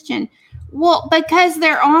target Christian. Well, because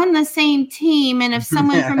they're on the same team, and if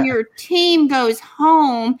someone from your team goes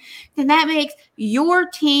home, then that makes your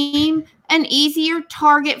team an easier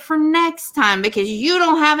target for next time because you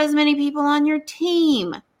don't have as many people on your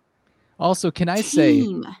team. Also, can I say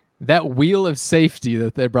that wheel of safety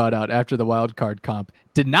that they brought out after the wild card comp,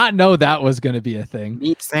 did not know that was going to be a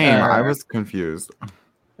thing. Same. I was confused.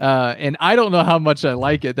 And I don't know how much I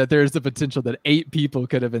like it that there's the potential that 8 people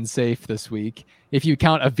could have been safe this week. If you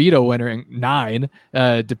count a veto winner in 9,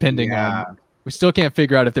 depending on, we still can't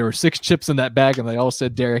figure out if there were 6 chips in that bag and they all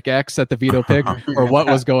said Derek X at the veto pick or what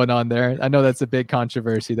was going on there. I know that's a big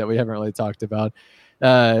controversy that we haven't really talked about,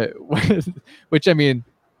 which I mean,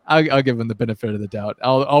 I'll give him the benefit of the doubt.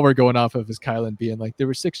 All we're going off of is Kyland being like, there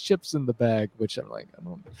were 6 chips in the bag, which I'm like,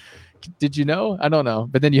 did you know? I don't know.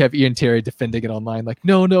 But then you have Ian Terry defending it online, like,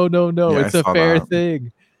 no, it's a fair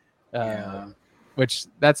thing. Which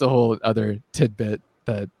that's a whole other tidbit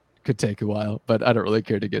that could take a while, but I don't really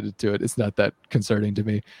care to get into it. It's not that concerning to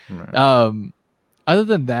me. Right. Other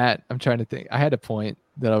than that, I'm trying to think. I had a point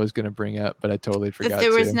that I was going to bring up, but I totally forgot. If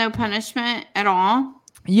there was no punishment at all?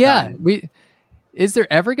 Yeah, is there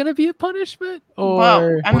ever going to be a punishment? Or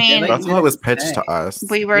well, I mean, that's what was pitched to us.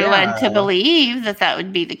 We were led to believe that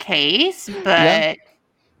would be the case, but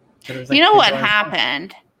you know what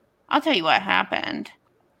happened? I'll tell you what happened.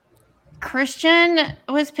 Christian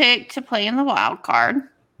was picked to play in the wild card,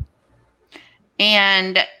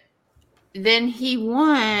 and then he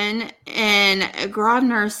won, and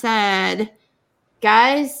Grobner said,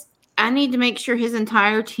 guys, I need to make sure his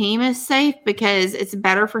entire team is safe because it's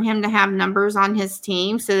better for him to have numbers on his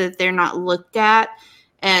team so that they're not looked at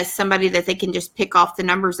as somebody that they can just pick off the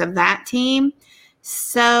numbers of that team.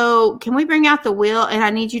 So can we bring out the wheel, and I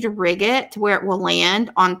need you to rig it to where it will land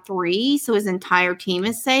on 3 so his entire team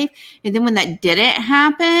is safe. And then when that didn't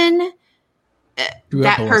happen,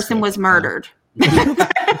 that person was murdered.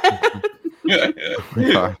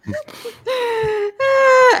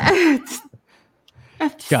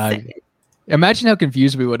 God, imagine how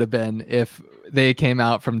confused we would have been if they came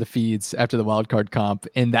out from the feeds after the wild card comp,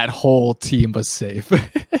 and that whole team was safe.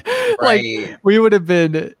 Like Right. we would have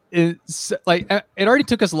been it already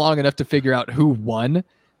took us long enough to figure out who won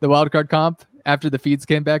the wild card comp after the feeds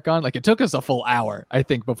came back on. Like it took us a full hour, I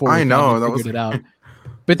think, before we I know, finally that figured was- it out.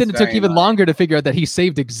 But then it It's took very even much. longer to figure out that he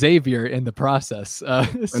saved Xavier in the process.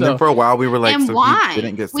 And So then for a while we were like, and so why? he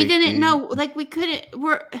didn't get We didn't safety? know. Like we couldn't.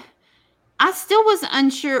 I still was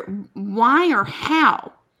unsure why or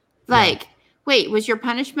how. Like, wait, was your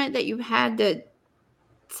punishment that you had to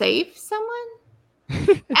save someone?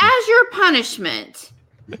 As your punishment,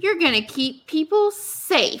 you're gonna keep people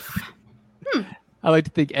safe. I like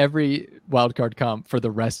to think every wildcard comp for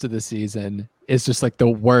the rest of the season is just like the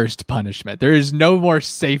worst punishment. There is no more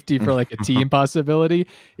safety for like a team possibility.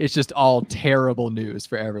 It's just all terrible news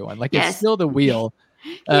for everyone. Like it's Yes. still the wheel.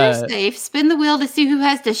 You're safe. Spin the wheel to see who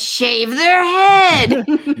has to shave their head.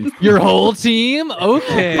 Your whole team?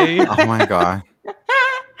 Okay. Oh my god.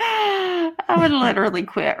 I would literally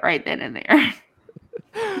quit right then and there.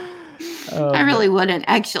 I really wouldn't,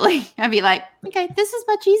 actually. I'd be like, okay, this is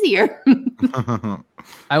much easier.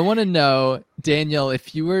 I want to know, Daniel,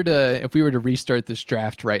 if we were to restart this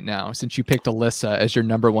draft right now, since you picked Alyssa as your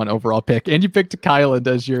number 1 overall pick, and you picked Kylan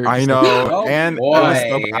as your I know. Oh, and it was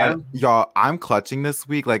so boy. bad. Y'all, I'm clutching this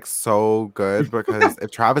week like so good because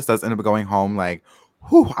if Travis does end up going home, like,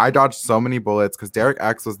 whew, I dodged so many bullets because Derek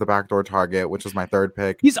X was the backdoor target, which was my 3rd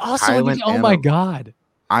pick. He's also Kylan oh and my god.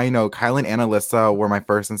 I know Kylan and Alyssa were my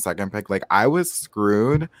 1st and 2nd pick. Like I was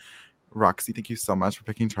screwed. Roxy, thank you so much for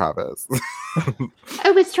picking Travis.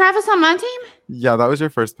 Oh, is Travis on my team? Yeah, that was your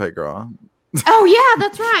 1st pick, girl. Oh, yeah,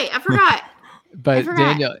 that's right. I forgot. But forgot.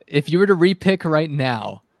 Daniel, if you were to repick right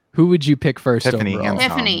now, who would you pick first Tiffany, overall?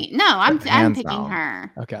 hands Tiffany. No, I'm Hands picking down.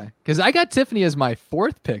 her. Okay, because I got Tiffany as my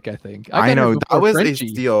 4th pick. I think I got her know that before was Frenchie. a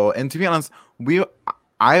steal. And to be honest,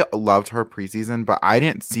 I loved her preseason, but I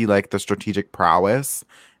didn't see like the strategic prowess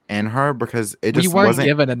in her because it We just weren't wasn't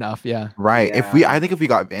given enough. Yeah. right. Yeah. I think if we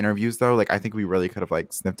got interviews though, like I think we really could have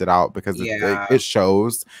like sniffed it out because Yeah. it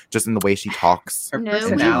shows just in the way she talks. Her No, we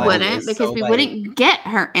personality wouldn't is because so, we like- wouldn't get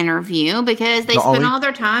her interview because they The spend only- all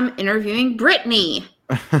their time interviewing Brittany.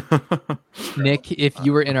 Nick, if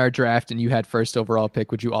you were in our draft and you had first overall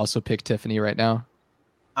pick, would you also pick Tiffany right now?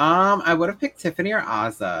 I would have picked Tiffany or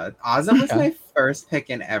Azza. Azza was Okay. my 1st pick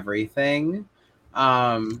in everything.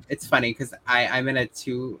 It's funny because I'm in a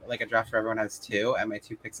draft where everyone has 2, and my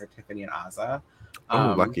 2 picks are Tiffany and Azza.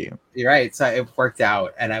 Oh, lucky. You're right. So it worked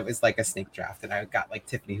out, and I was like a snake draft, and I got like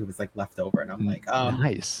Tiffany, who was like left over, and I'm like,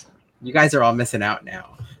 Nice. you guys are all missing out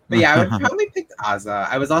now. But yeah, I would probably pick Azza.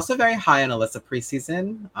 I was also very high on Alyssa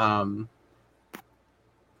preseason. I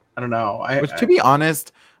don't know. Which to be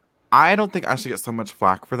honest, I don't think I should get so much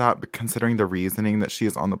flack for that, but considering the reasoning that she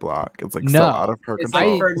is on the block, it's like so No. out of her it's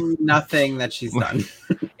control. like for nothing that she's done.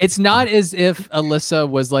 It's not as if Alyssa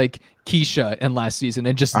was like Keisha in last season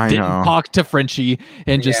and just I didn't know. talk to Frenchie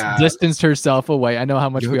and just Yeah. distanced herself away. I know how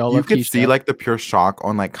much we all you love could Keisha. see like the pure shock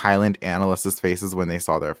on like Kylan and Alyssa's faces when they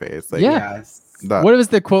saw their face. Like, Yeah. Yes. that- What was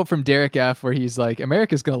the quote from Derek F where he's like,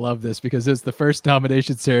 America's going to love this because it's the first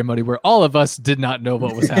nomination ceremony where all of us did not know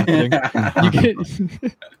what was happening. You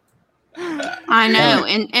get, I know.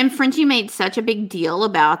 And Frenchie made such a big deal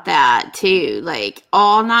about that too. Like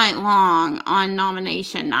all night long on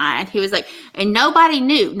nomination night. He was like, and nobody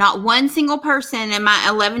knew, not one single person in my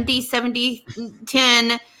 11D 70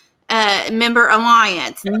 10 member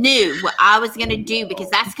alliance knew what I was going to do because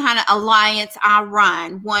that's the kind of alliance I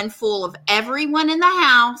run, one full of everyone in the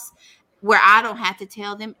house where I don't have to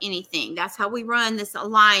tell them anything. That's how we run this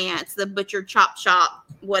alliance, the butcher chop shop,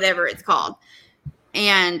 whatever it's called.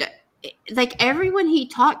 And like everyone he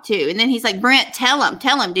talked to, and then he's like, Brent, tell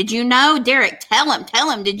him, did you know? Derek, tell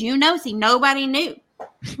him, did you know? See, nobody knew.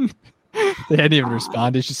 they hadn't even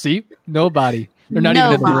responded. You see, nobody. They're not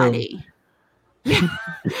even in the room.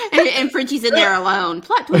 and Frenchie's in there alone.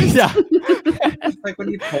 Plot twist. Yeah. It's like when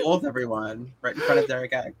you told everyone right in front of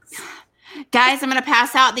Derek X. Guys, I'm going to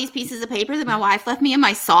pass out these pieces of paper that my wife left me in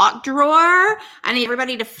my sock drawer. I need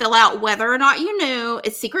everybody to fill out whether or not you knew.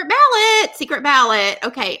 It's secret ballot.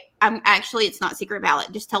 Okay. It's not secret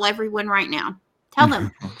ballot. Just tell everyone right now. Tell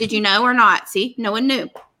them, did you know or not? See, no one knew.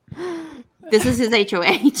 This is his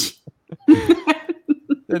HOH.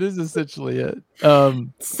 That is essentially it.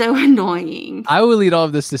 So annoying. I will lead all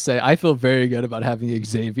of this to say I feel very good about having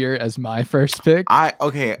Xavier as my first pick.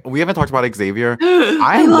 We haven't talked about Xavier.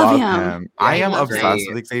 I love him. I Yeah, am he's obsessed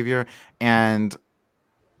great. with Xavier, and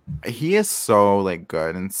he is so like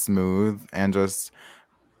good and smooth, and just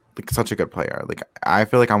like such a good player. Like I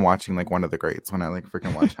feel like I'm watching like one of the greats when I like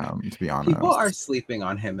freaking watch him. To be honest, People are sleeping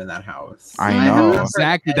on him in that house. I Mhm. know. haven't heard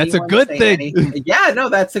Exactly. That's a anyone good say thing. anything. Yeah, no,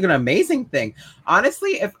 that's an amazing thing.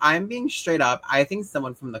 Honestly, if I'm being straight up, I think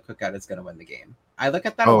someone from the cookout is going to win the game. I look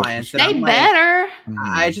at that Oh, alliance and They I'm like, better.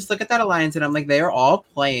 I just look at that alliance and I'm like, they are all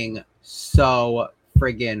playing so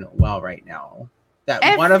friggin' well right now.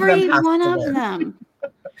 That one of them Every has one to of win. them.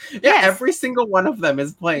 Yeah, Yes. every single one of them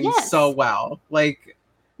is playing Yes. so well. Like,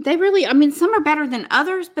 They really, I mean, some are better than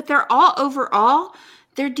others, but they're all overall,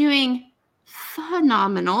 they're doing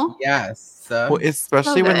phenomenal. yes. Well,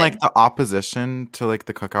 especially when like good. the opposition to like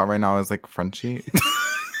the cookout right now is like Frenchie.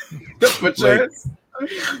 The butchers,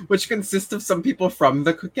 which consists of some people from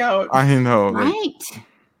the cookout. I know. Like, Right.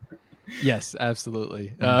 Yes,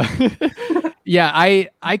 absolutely. Yeah,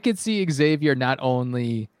 I could see Xavier not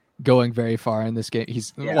only going very far in this game.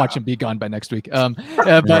 He's Yeah. watch him be gone by next week. But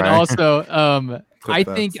Right. also, Clip I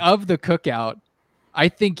that. think of the cookout, I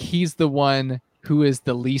think he's the one who is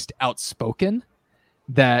the least outspoken.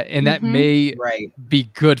 That Mhm. may Right. be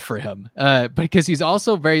good for him, because he's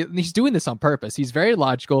also he's doing this on purpose. He's very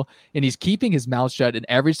logical and he's keeping his mouth shut in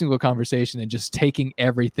every single conversation and just taking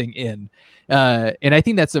everything in. And I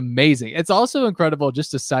think that's amazing. It's also incredible.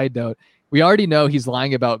 Just a side note, we already know he's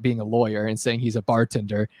lying about being a lawyer and saying he's a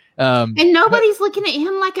bartender. And nobody's looking at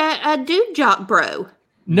him like a dude jock bro.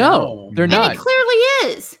 No, they're And not. it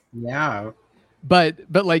clearly is. Yeah. But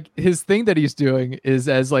like his thing that he's doing is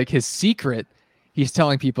as like his secret. He's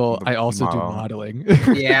telling people, The I also do model. modeling.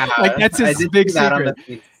 Yeah. Like, that's his I did big see that on secret.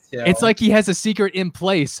 the tweets, too. It's like he has a secret in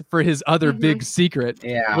place for his other Mhm. big secret,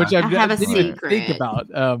 yeah. which I have a didn't even think secret. about.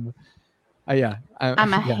 Yeah,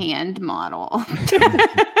 I'm a yeah. hand model.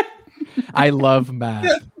 I love math.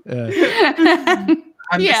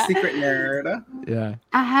 I'm Yeah. the secret nerd. Yeah,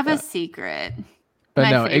 I have a secret. but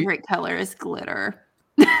My no, favorite color is glitter.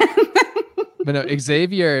 but no,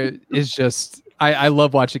 Xavier is just. I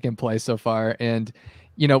love watching him play so far, and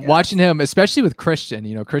watching him, especially with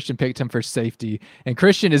Christian. Christian picked him for safety, and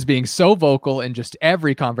Christian is being so vocal in just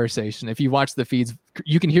every conversation. If you watch the feeds,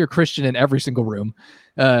 you can hear Christian in every single room,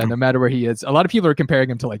 no matter where he is. A lot of people are comparing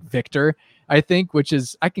him to like Victor, I think, which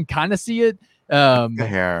is I can kind of see it. the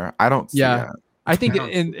hair. I don't see yeah. it. I think I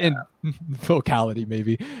don't see in vocality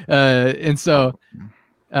maybe, and so.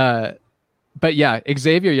 But yeah,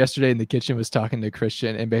 Xavier yesterday in the kitchen was talking to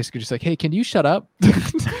Christian and basically just like, "Hey, can you shut up?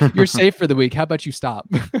 You're safe for the week. How about you stop?"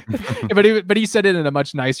 but he said it in a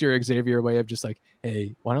much nicer Xavier way of just like,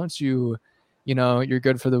 "Hey, why don't you, you're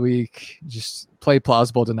good for the week. Just play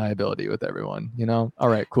plausible deniability with everyone. All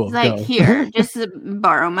right, cool. He's like, go." here, just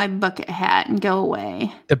borrow my bucket hat and go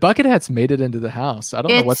away. The bucket hat's made it into the house. I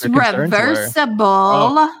don't know what It's their concerns were. reversible.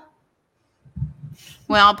 Oh.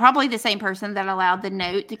 Well, probably the same person that allowed the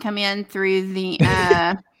note to come in through the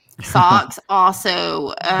socks.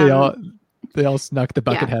 Also, They all snuck the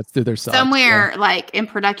bucket yeah. hats through their socks. somewhere like in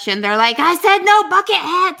production, they're like, I said no bucket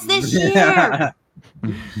hats this year.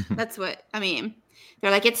 That's what I mean.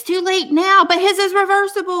 They're like, it's too late now, but his is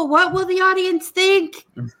reversible. What will the audience think?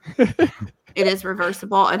 It is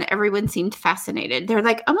reversible, and everyone seemed fascinated. They're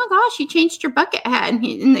like, oh my gosh, you changed your bucket hat. And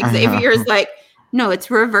Xavier is like, no,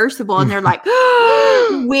 it's reversible. And they're like,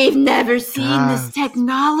 we've never seen this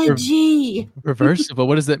technology. Reversible.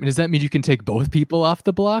 What does that mean? Does that mean you can take both people off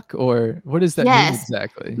the block, or what does that mean Yes.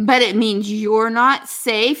 exactly? But it means you're not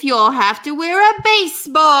safe. You'll have to wear a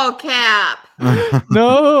baseball cap.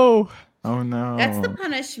 No. Oh no. That's the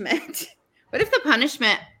punishment. What if the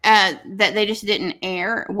punishment that they just didn't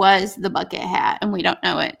air was the bucket hat and we don't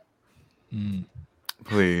know it?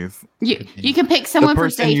 Please. You can pick someone for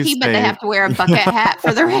person you safety, but they saved. have to wear a bucket hat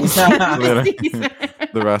for the rest of the season.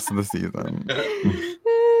 The rest of the season.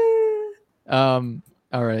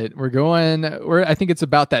 All right. I think it's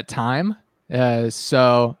about that time.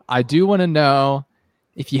 So I do want to know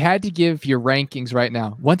if you had to give your rankings right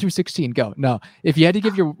now, 1 through 16, go. No. If you had to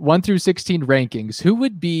give your 1 through 16 rankings, who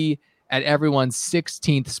would be at everyone's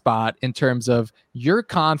 16th spot in terms of your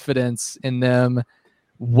confidence in them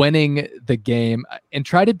winning the game, and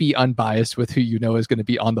try to be unbiased with who you know is going to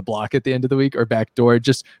be on the block at the end of the week or backdoor?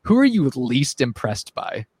 Just who are you least impressed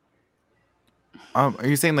by? Are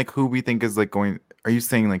you saying like who we think is like going? Are you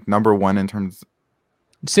saying like number one in terms?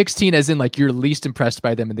 16 as in like you're least impressed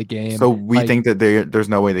by them in the game. So we like, think that there's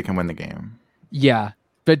no way they can win the game. Yeah,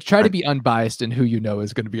 but try to be unbiased in who you know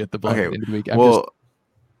is going to be at the block at the end of the week.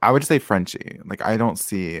 I would say Frenchie. Like I don't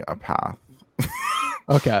see a path.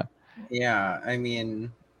 Okay. Yeah, I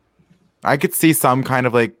mean, I could see some kind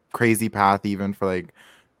of like crazy path even for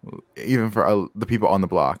the people on the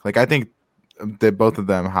block. Like I think that both of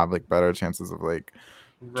them have like better chances of like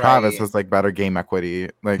Travis Right. has like better game equity,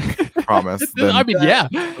 like promise. I mean, yeah,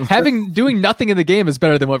 doing nothing in the game is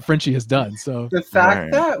better than what Frenchie has done. So The fact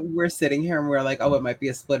Right. that we're sitting here and we're like, oh, it might be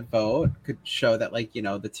a split vote could show that, like, you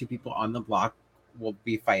know, the two people on the block will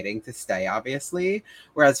be fighting to stay, obviously.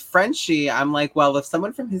 Whereas Frenchie, I'm like, well, if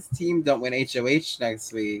someone from his team don't win HOH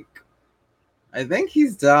next week, I think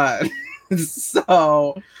he's done.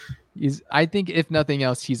 So I think if nothing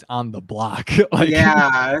else, he's on the block. Like,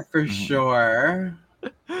 yeah, for Mhm. sure.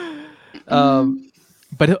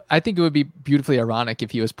 But I think it would be beautifully ironic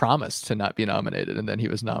if he was promised to not be nominated and then he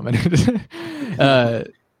was nominated.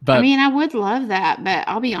 But I mean, I would love that, but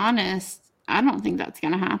I'll be honest, I don't think that's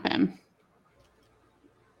going to happen.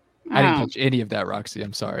 I didn't catch any of that, Roxy.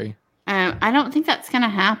 I'm sorry. I don't think that's going to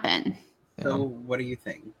happen. Yeah. So what do you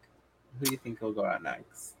think? Who do you think will go out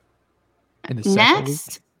next? In the second week?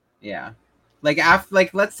 Next, Yeah. Like after,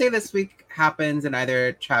 like, let's say this week happens and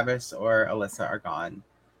either Travis or Alyssa are gone.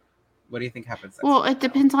 What do you think happens next well, week? it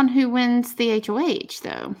depends on who wins the HOH,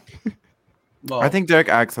 though. Well, I think Derek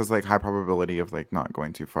X has like high probability of like not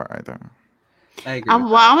going too far either. I agree. with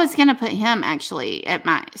Well, I was going to put him actually at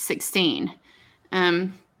my 16.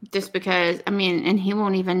 Just because, I mean, and he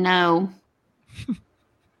won't even know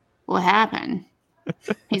what happened.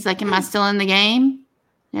 He's like, am I still in the game?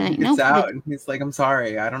 They're that. like, He nope. gets out and he's like, I'm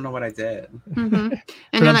sorry, I don't know what I did. Mm-hmm. And But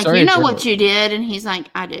they're I'm like, sorry you it's know your what you did? And he's like,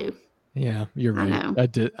 I do. Yeah, you're I right. know. I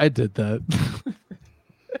did that.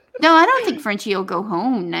 No, I don't think Frenchie will go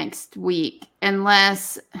home next week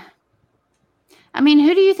unless. I mean,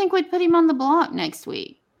 who do you think would put him on the block next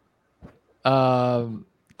week? Oh,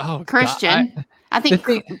 God, Christian. I think,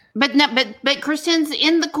 the thing- but Christian's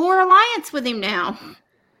in the core alliance with him now.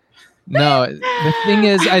 No, the thing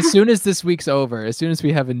is, as soon as this week's over, as soon as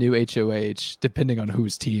we have a new HOH, depending on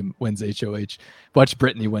whose team wins HOH, watch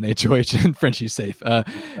Brittany win HOH and Frenchie's safe.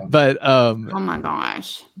 But Oh my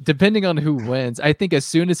gosh. depending on who wins, I think as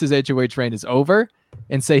soon as his HOH reign is over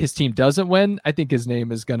and say his team doesn't win, I think his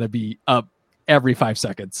name is going to be up every 5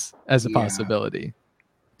 seconds as a Yeah. possibility.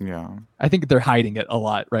 Yeah. I think they're hiding it a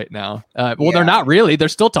lot right now. Well, Yeah. they're not really. They're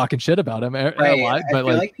still talking shit about him a Right. lot. I But feel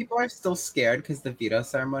like, like people are still scared because the veto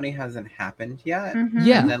ceremony hasn't happened yet. Mhm.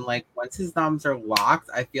 Yeah. And then, like, once his noms are locked,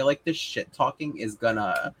 I feel like the shit talking is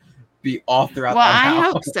gonna be all throughout Well, that I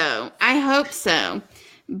house. hope so. I hope so.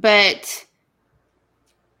 But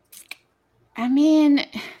I mean,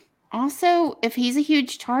 also, if he's a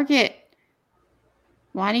huge target,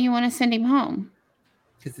 why do you want to send him home?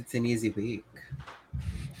 Because it's an easy week.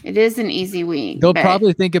 It is an easy week. they'll but-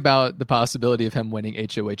 probably think about the possibility of him winning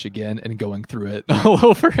HOH again and going through it all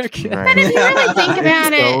over again. Right. if you really think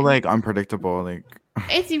about it's so it- like unpredictable. Like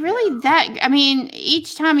Is he really that? I mean,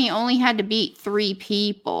 each time he only had to beat 3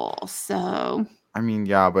 people. So, I mean,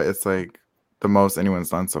 yeah, but it's like the most anyone's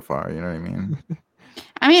done so far. You know what I mean?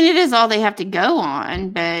 I mean, it is all they have to go on.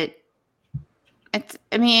 But it's,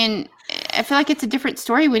 I mean, I feel like it's a different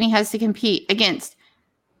story when he has to compete against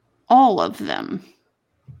all of them.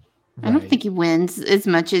 I don't Right. think he wins as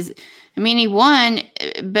much as, I mean, he won,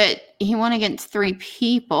 but he won against 3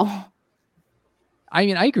 people. I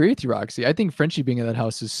mean, I agree with you, Roxy. I think Frenchie being in that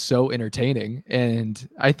house is so entertaining, and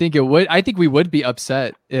I think we would be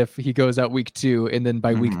upset if he goes out week 2 and then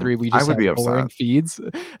by week Mhm. 3 we I just would have be upset. boring feeds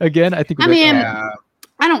again. I think. I we'd be like, mean, Yeah.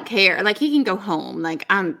 I don't care. Like, he can go home. Like,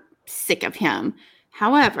 I'm sick of him.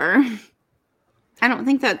 However, I don't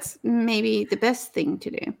think that's maybe the best thing to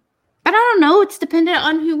do. But I don't know. It's dependent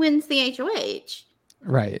on who wins the HOH.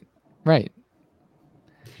 right.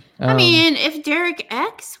 I mean, if Derek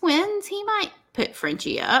X wins, he might put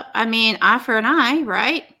Frenchie up. I mean, eye for an eye,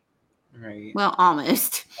 right? Right. Well,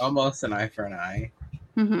 almost. Almost an eye for an eye.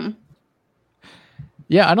 Hmm.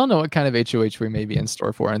 yeah, I don't know what kind of HOH we may be in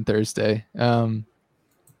store for on Thursday.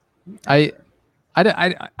 I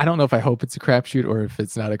don't know if I hope it's a crapshoot or if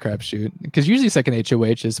it's not a crapshoot, because usually second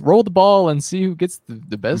HOH is roll the ball and see who gets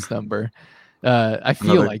the best number. I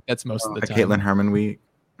feel Another- like that's most of A the time. Caitlin Herman week.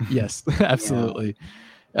 Yes, absolutely.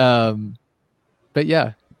 But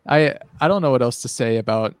yeah, I don't know what else to say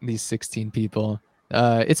about these 16 people.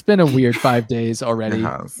 It's been a weird 5 days already, It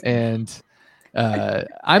has. and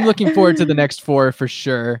I'm looking forward to the next 4 for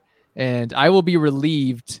sure. And I will be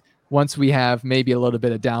relieved once we have maybe a little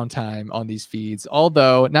bit of downtime on these feeds,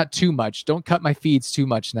 although not too much. Don't cut my feeds too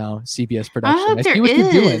much now, CBS production. I hope see there what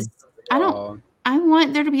you're doing. is. I don't. Oh, I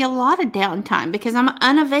want there to be a lot of downtime because I'm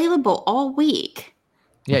unavailable all week.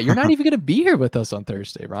 Yeah, you're not even going to be here with us on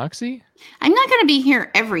Thursday, Roxy. I'm not going to be here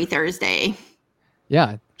every Thursday. Yeah,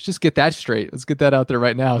 let's just get that straight. Let's get that out there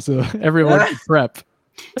right now so everyone can prep.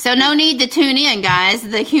 So no need to tune in, guys.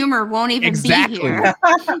 The humor won't even Exactly. be here.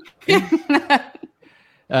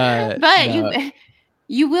 But No.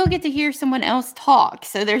 you will get to hear someone else talk.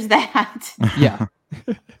 So there's that. Yeah.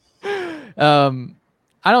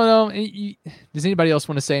 I don't know. Does anybody else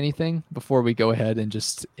want to say anything before we go ahead and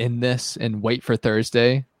just end this and wait for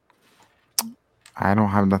Thursday? I don't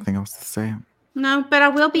have nothing else to say. No, but I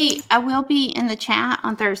will be in the chat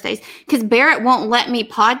on Thursdays because Barrett won't let me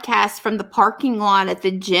podcast from the parking lot at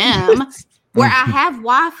the gym where I have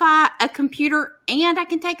Wi-Fi, a computer, and I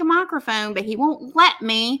can take a microphone, but he won't let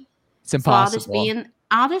me. It's impossible.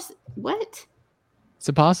 What? It's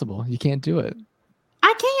impossible. You can't do it.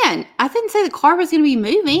 I can. I didn't say the car was going to be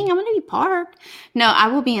moving. I'm going to be parked. No, I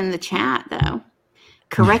will be in the chat though,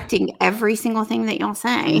 correcting every single thing that y'all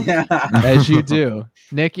say. As you do.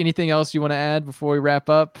 Nick, anything else you want to add before we wrap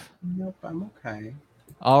up? Nope, I'm okay.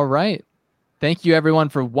 All right. Thank you everyone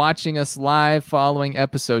for watching us live following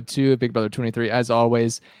episode 2 of Big Brother 23. As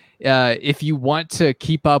always, if you want to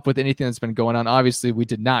keep up with anything that's been going on, obviously we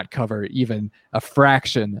did not cover even a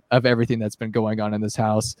fraction of everything that's been going on in this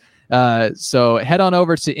house. So head on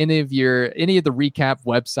over to any of the recap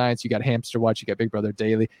websites. You got Hamster Watch, you got Big Brother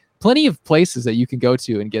Daily, plenty of places that you can go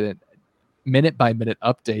to and get a minute by minute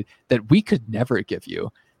update that we could never give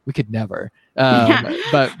you. We could never.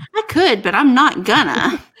 But I could, but I'm not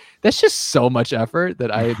gonna. That's just so much effort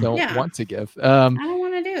that I don't want to give. I don't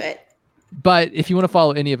want to do it. But if you want to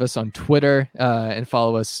follow any of us on Twitter and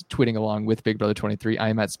follow us tweeting along with Big Brother 23, I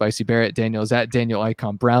am at Spicy Barrett. Daniel is at Daniel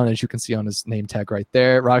Icon Brown, as you can see on his name tag right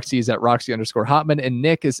there. Roxy is at Roxy_Hotman, and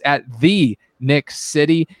Nick is at the Nick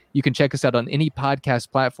City. You can check us out on any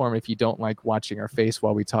podcast platform if you don't like watching our face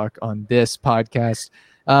while we talk on this podcast.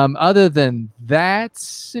 Other than that,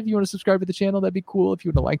 if you want to subscribe to the channel, that'd be cool. If you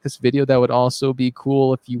want to like this video, that would also be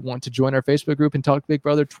cool. If you want to join our Facebook group and talk Big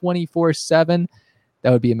Brother 24/7,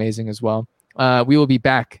 that would be amazing as well. We will be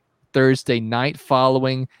back Thursday night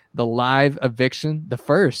following the live eviction, the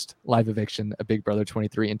first live eviction of Big Brother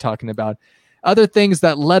 23, and talking about other things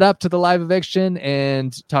that led up to the live eviction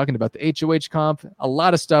and talking about the HOH comp. A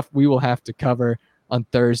lot of stuff we will have to cover on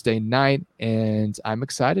Thursday night, and I'm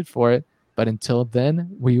excited for it. But until then,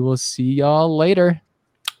 we will see y'all later.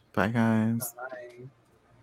 Bye, guys. Bye.